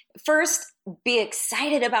 First, be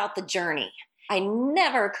excited about the journey. I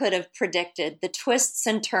never could have predicted the twists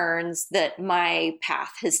and turns that my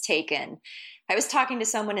path has taken. I was talking to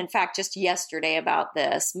someone, in fact, just yesterday about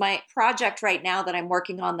this. My project right now that I'm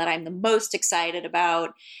working on that I'm the most excited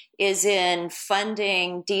about is in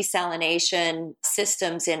funding desalination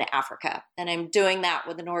systems in Africa. And I'm doing that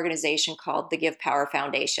with an organization called the Give Power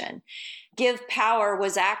Foundation. Give Power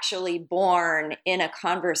was actually born in a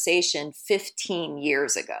conversation 15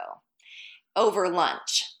 years ago over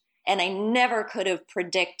lunch. And I never could have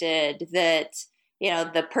predicted that,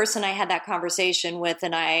 the person I had that conversation with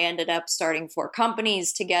and I ended up starting 4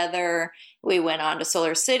 companies together. We went on to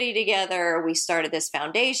Solar City together. We started this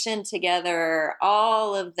foundation together.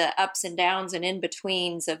 All of the ups and downs and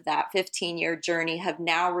in-betweens of that 15-year journey have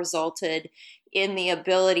now resulted in the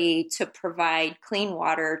ability to provide clean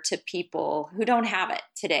water to people who don't have it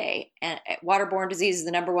today. And waterborne disease is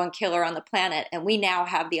the number 1 killer on the planet. And we now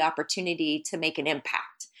have the opportunity to make an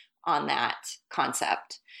impact on that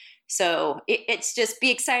concept. So it's just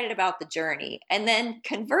be excited about the journey. And then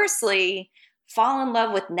conversely, fall in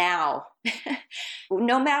love with now.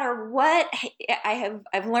 No matter what,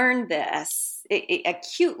 I've learned this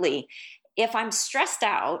acutely. If I'm stressed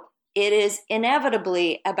out, it is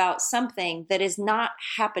inevitably about something that is not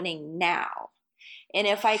happening now. And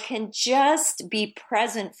if I can just be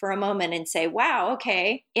present for a moment and say, wow,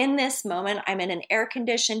 okay, in this moment, I'm in an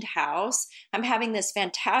air-conditioned house. I'm having this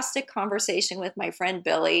fantastic conversation with my friend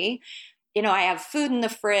Billy. I have food in the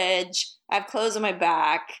fridge. I have clothes on my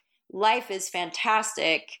back. Life is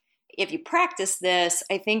fantastic. If you practice this,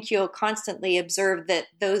 I think you'll constantly observe that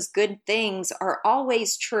those good things are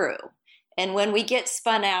always true. And when we get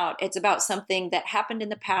spun out, it's about something that happened in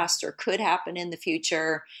the past or could happen in the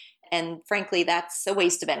future. And frankly, that's a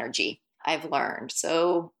waste of energy, I've learned.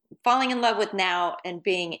 So falling in love with now and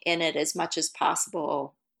being in it as much as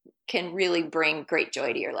possible can really bring great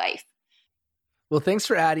joy to your life. Well, thanks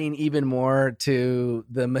for adding even more to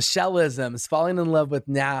the Michelleisms, falling in love with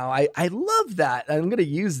now. I love that. I'm going to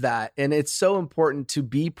use that. And it's so important to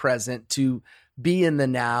be present, to be in the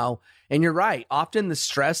now. And you're right. Often the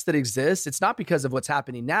stress that exists, it's not because of what's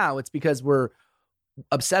happening now. It's because we're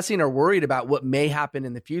obsessing or worried about what may happen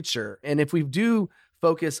in the future. And if we do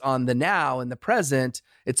focus on the now and the present,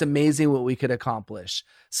 it's amazing what we could accomplish.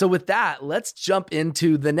 So with that, let's jump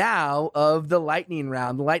into the now of the lightning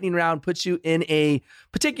round. The lightning round puts you in a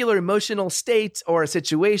particular emotional state or a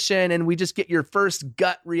situation, and we just get your first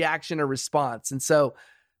gut reaction or response. And so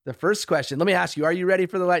the first question, let me ask you, are you ready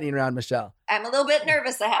for the lightning round, Michelle? I'm a little bit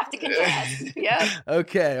nervous, I have to confess. Yeah.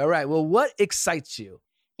 Okay. All right. Well, what excites you?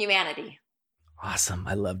 Humanity. Awesome.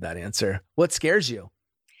 I love that answer. What scares you?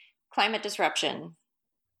 Climate disruption.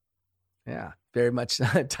 Yeah, very much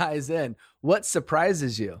ties in. What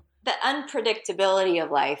surprises you? The unpredictability of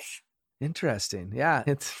life. Interesting. Yeah,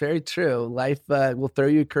 it's very true. Life will throw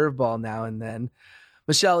you a curveball now and then.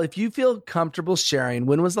 Michelle, if you feel comfortable sharing,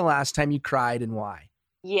 when was the last time you cried and why?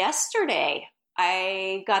 Yesterday,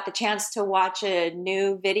 I got the chance to watch a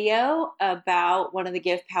new video about one of the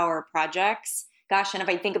Give Power projects. Gosh, and if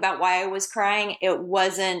I think about why I was crying, it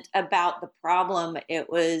wasn't about the problem. It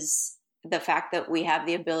was the fact that we have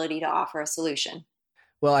the ability to offer a solution.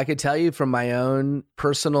 Well, I could tell you from my own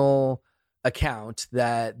personal account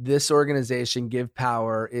that this organization, Give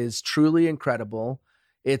Power, is truly incredible.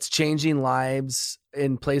 It's changing lives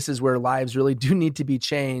in places where lives really do need to be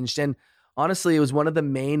changed. And honestly, it was one of the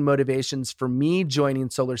main motivations for me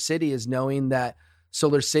joining Solar City, is knowing that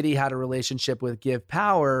Solar City had a relationship with Give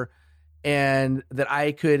Power and that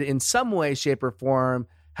I could in some way, shape, or form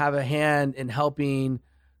have a hand in helping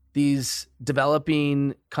these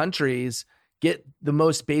developing countries get the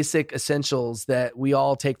most basic essentials that we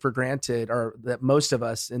all take for granted, or that most of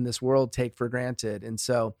us in this world take for granted. And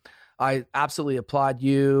so I absolutely applaud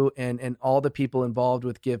you and all the people involved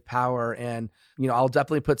with Give Power. And, I'll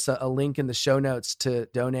definitely put a link in the show notes to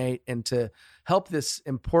donate and to help this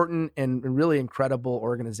important and really incredible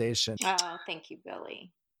organization. Oh, thank you,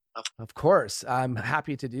 Billy. Of course. I'm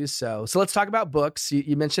happy to do so. So let's talk about books.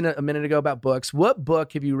 You mentioned a minute ago about books. What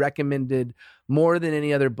book have you recommended more than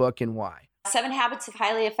any other book, and why? 7 Habits of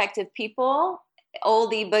Highly Effective People.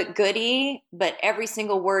 Oldie but goodie, but every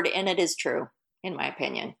single word in it is true, in my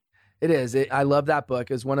opinion. It is. I love that book.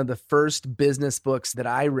 It was one of the first business books that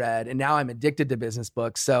I read, and now I'm addicted to business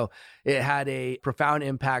books. So it had a profound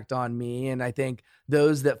impact on me. And I think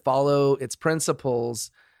those that follow its principles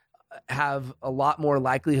have a lot more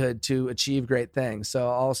likelihood to achieve great things. So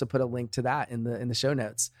I'll also put a link to that in the show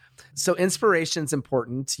notes. So inspiration is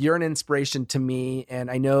important. You're an inspiration to me, and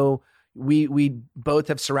I know we both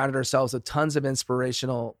have surrounded ourselves with tons of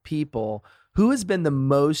inspirational people. Who has been the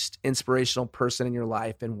most inspirational person in your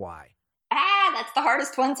life, and why? That's the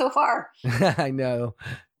hardest one so far. I know.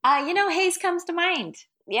 Hayes comes to mind.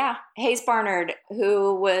 Yeah. Hayes Barnard,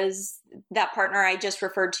 who was that partner I just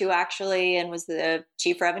referred to actually, and was the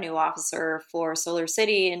chief revenue officer for Solar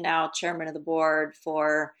City and now chairman of the board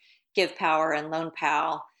for Give Power and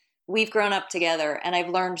LoanPal. We've grown up together, and I've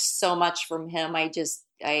learned so much from him. I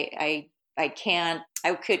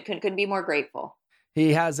couldn't be more grateful.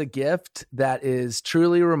 He has a gift that is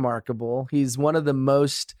truly remarkable. He's one of the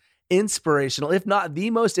most inspirational, if not the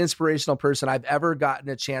most inspirational person I've ever gotten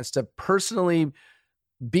a chance to personally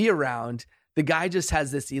be around. The guy just has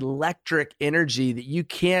this electric energy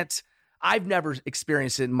that I've never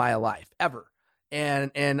experienced it in my life ever.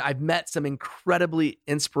 And I've met some incredibly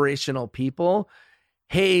inspirational people.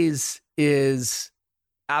 Hayes is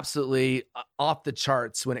absolutely off the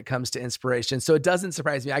charts when it comes to inspiration. So it doesn't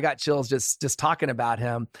surprise me. I got chills just talking about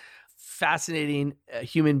him. Fascinating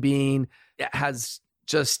human being, has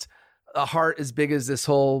just a heart as big as this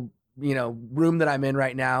whole, room that I'm in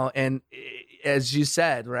right now. And as you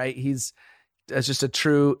said, right, he's just a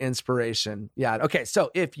true inspiration. Yeah. Okay.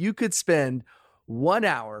 So if you could spend 1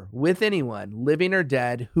 hour with anyone, living or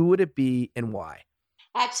dead, who would it be and why?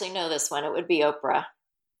 I actually know this one. It would be Oprah.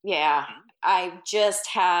 Yeah. I just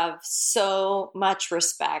have so much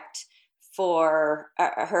respect for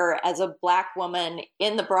her as a Black woman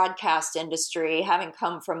in the broadcast industry, having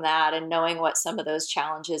come from that and knowing what some of those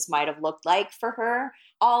challenges might have looked like for her.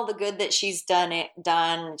 All the good that she's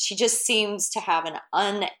done. She just seems to have an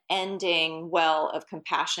unending well of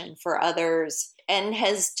compassion for others, and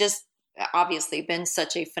has just obviously been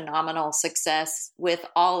such a phenomenal success with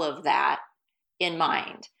all of that in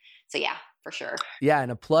mind. So yeah, for sure. Yeah. And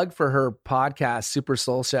a plug for her podcast, Super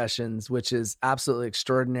Soul Sessions, which is absolutely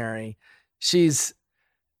extraordinary. She is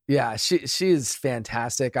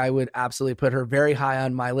fantastic. I would absolutely put her very high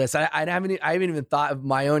on my list. I haven't even thought of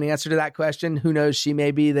my own answer to that question. Who knows? She may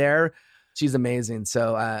be there. She's amazing.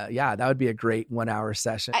 So that would be a great 1 hour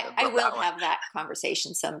session. I will have that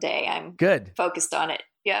conversation someday. I'm good. Focused on it.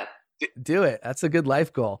 Yep. Do it. That's a good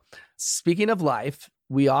life goal. Speaking of life,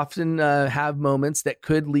 we often have moments that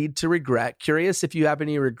could lead to regret. Curious if you have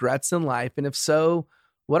any regrets in life, and if so,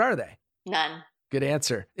 what are they? None. Good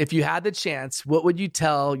answer. If you had the chance, what would you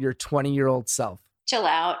tell your 20-year-old self? Chill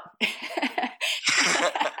out.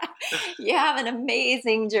 You have an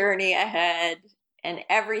amazing journey ahead, and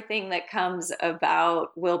everything that comes about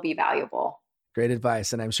will be valuable. Great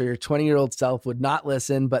advice. And I'm sure your 20-year-old self would not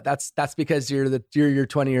listen, but that's because you're your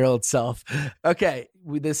 20-year-old self. Okay.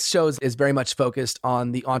 This show is very much focused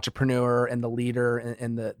on the entrepreneur and the leader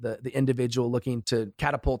and the individual looking to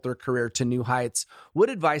catapult their career to new heights. What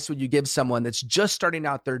advice would you give someone that's just starting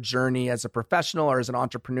out their journey as a professional or as an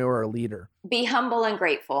entrepreneur or a leader? Be humble and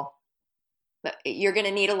grateful. You're going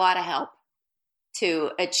to need a lot of help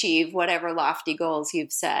to achieve whatever lofty goals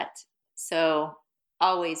you've set. So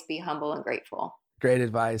always be humble and grateful. Great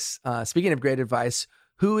advice. Speaking of great advice,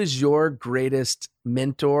 who is your greatest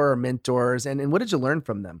mentor or mentors, and what did you learn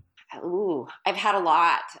from them? Ooh, I've had a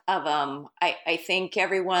lot of them. I think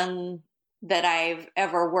everyone that I've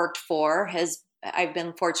ever worked for I've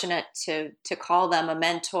been fortunate to call them a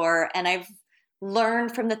mentor, and I've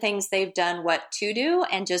learned from the things they've done what to do,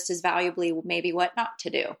 and just as valuably maybe what not to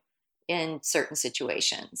do in certain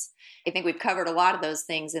situations. I think we've covered a lot of those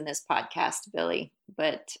things in this podcast, Billy,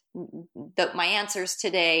 but my answers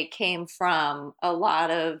today came from a lot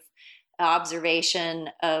of observation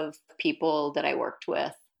of people that I worked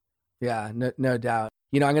with. Yeah, no doubt.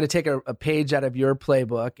 I'm going to take a page out of your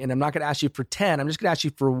playbook, and I'm not going to ask you for 10. I'm just going to ask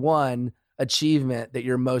you for one achievement that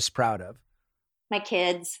you're most proud of. My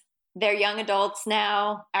kids. They're young adults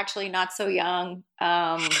now, actually not so young.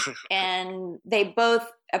 And they both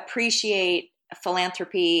appreciate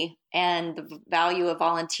philanthropy and the value of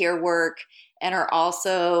volunteer work, and are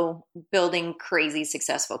also building crazy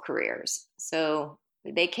successful careers. So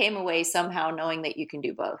they came away somehow knowing that you can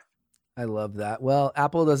do both. I love that. Well,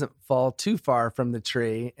 apple doesn't fall too far from the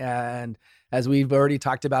tree. And as we've already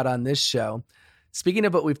talked about on this show, speaking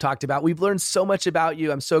of what we've talked about, we've learned so much about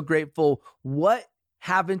you. I'm so grateful. What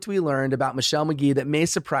haven't we learned about Michelle McGee that may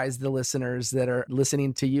surprise the listeners that are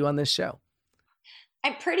listening to you on this show?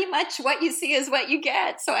 I'm pretty much what you see is what you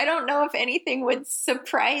get. So I don't know if anything would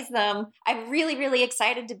surprise them. I'm really, really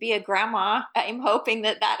excited to be a grandma. I'm hoping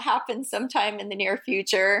that happens sometime in the near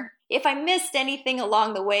future. If I missed anything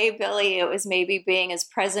along the way, Billy, it was maybe being as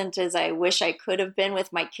present as I wish I could have been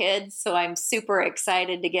with my kids. So I'm super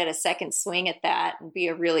excited to get a second swing at that and be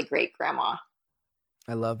a really great grandma.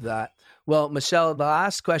 I love that. Well, Michelle, the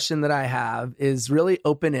last question that I have is really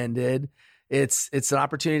open-ended. It's an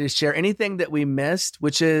opportunity to share anything that we missed,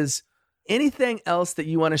 which is anything else that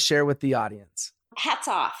you want to share with the audience. Hats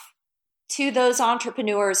off to those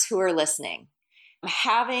entrepreneurs who are listening.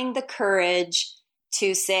 Having the courage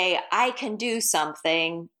to say, I can do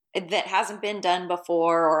something that hasn't been done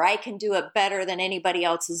before, or I can do it better than anybody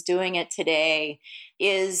else is doing it today,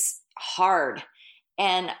 is hard.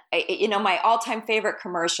 And, my all-time favorite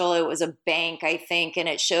commercial, it was a bank, I think, and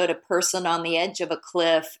it showed a person on the edge of a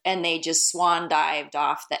cliff, and they just swan dived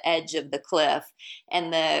off the edge of the cliff.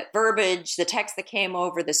 And the verbiage, the text that came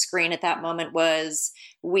over the screen at that moment was,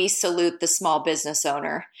 "We salute the small business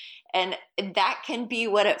owner." And that can be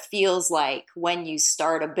what it feels like when you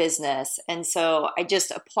start a business. And so I just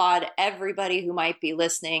applaud everybody who might be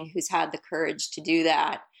listening who's had the courage to do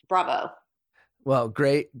that. Bravo. Well,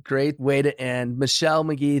 great way to end. Michelle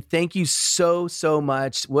McGee, thank you so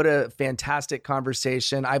much. What a fantastic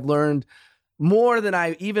conversation. I've learned more than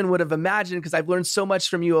I even would have imagined because I've learned so much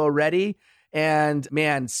from you already. And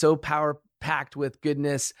man, so power-packed with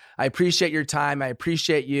goodness. I appreciate your time. I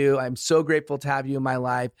appreciate you. I'm so grateful to have you in my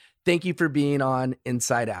life. Thank you for being on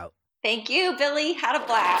Inside Out. Thank you, Billy. Had a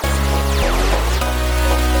blast.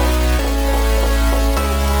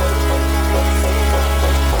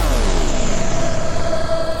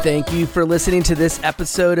 Thank you for listening to this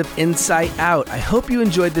episode of Insight Out. I hope you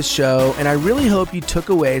enjoyed the show, and I really hope you took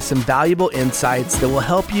away some valuable insights that will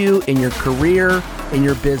help you in your career, in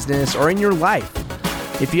your business, or in your life.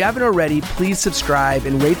 If you haven't already, please subscribe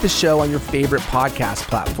and rate the show on your favorite podcast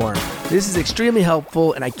platform. This is extremely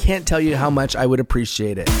helpful, and I can't tell you how much I would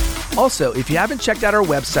appreciate it. Also, if you haven't checked out our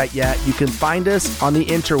website yet, you can find us on the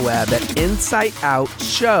interweb at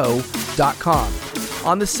insightoutshow.com.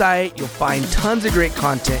 On the site, you'll find tons of great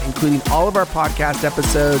content, including all of our podcast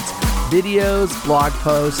episodes, videos, blog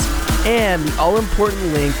posts, and the all-important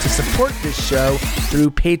link to support this show through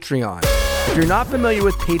Patreon. If you're not familiar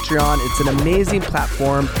with Patreon, it's an amazing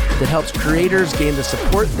platform that helps creators gain the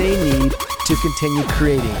support they need to continue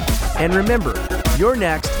creating. And remember, your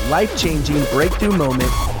next life-changing breakthrough moment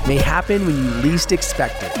may happen when you least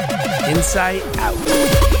expect it. Insight Out.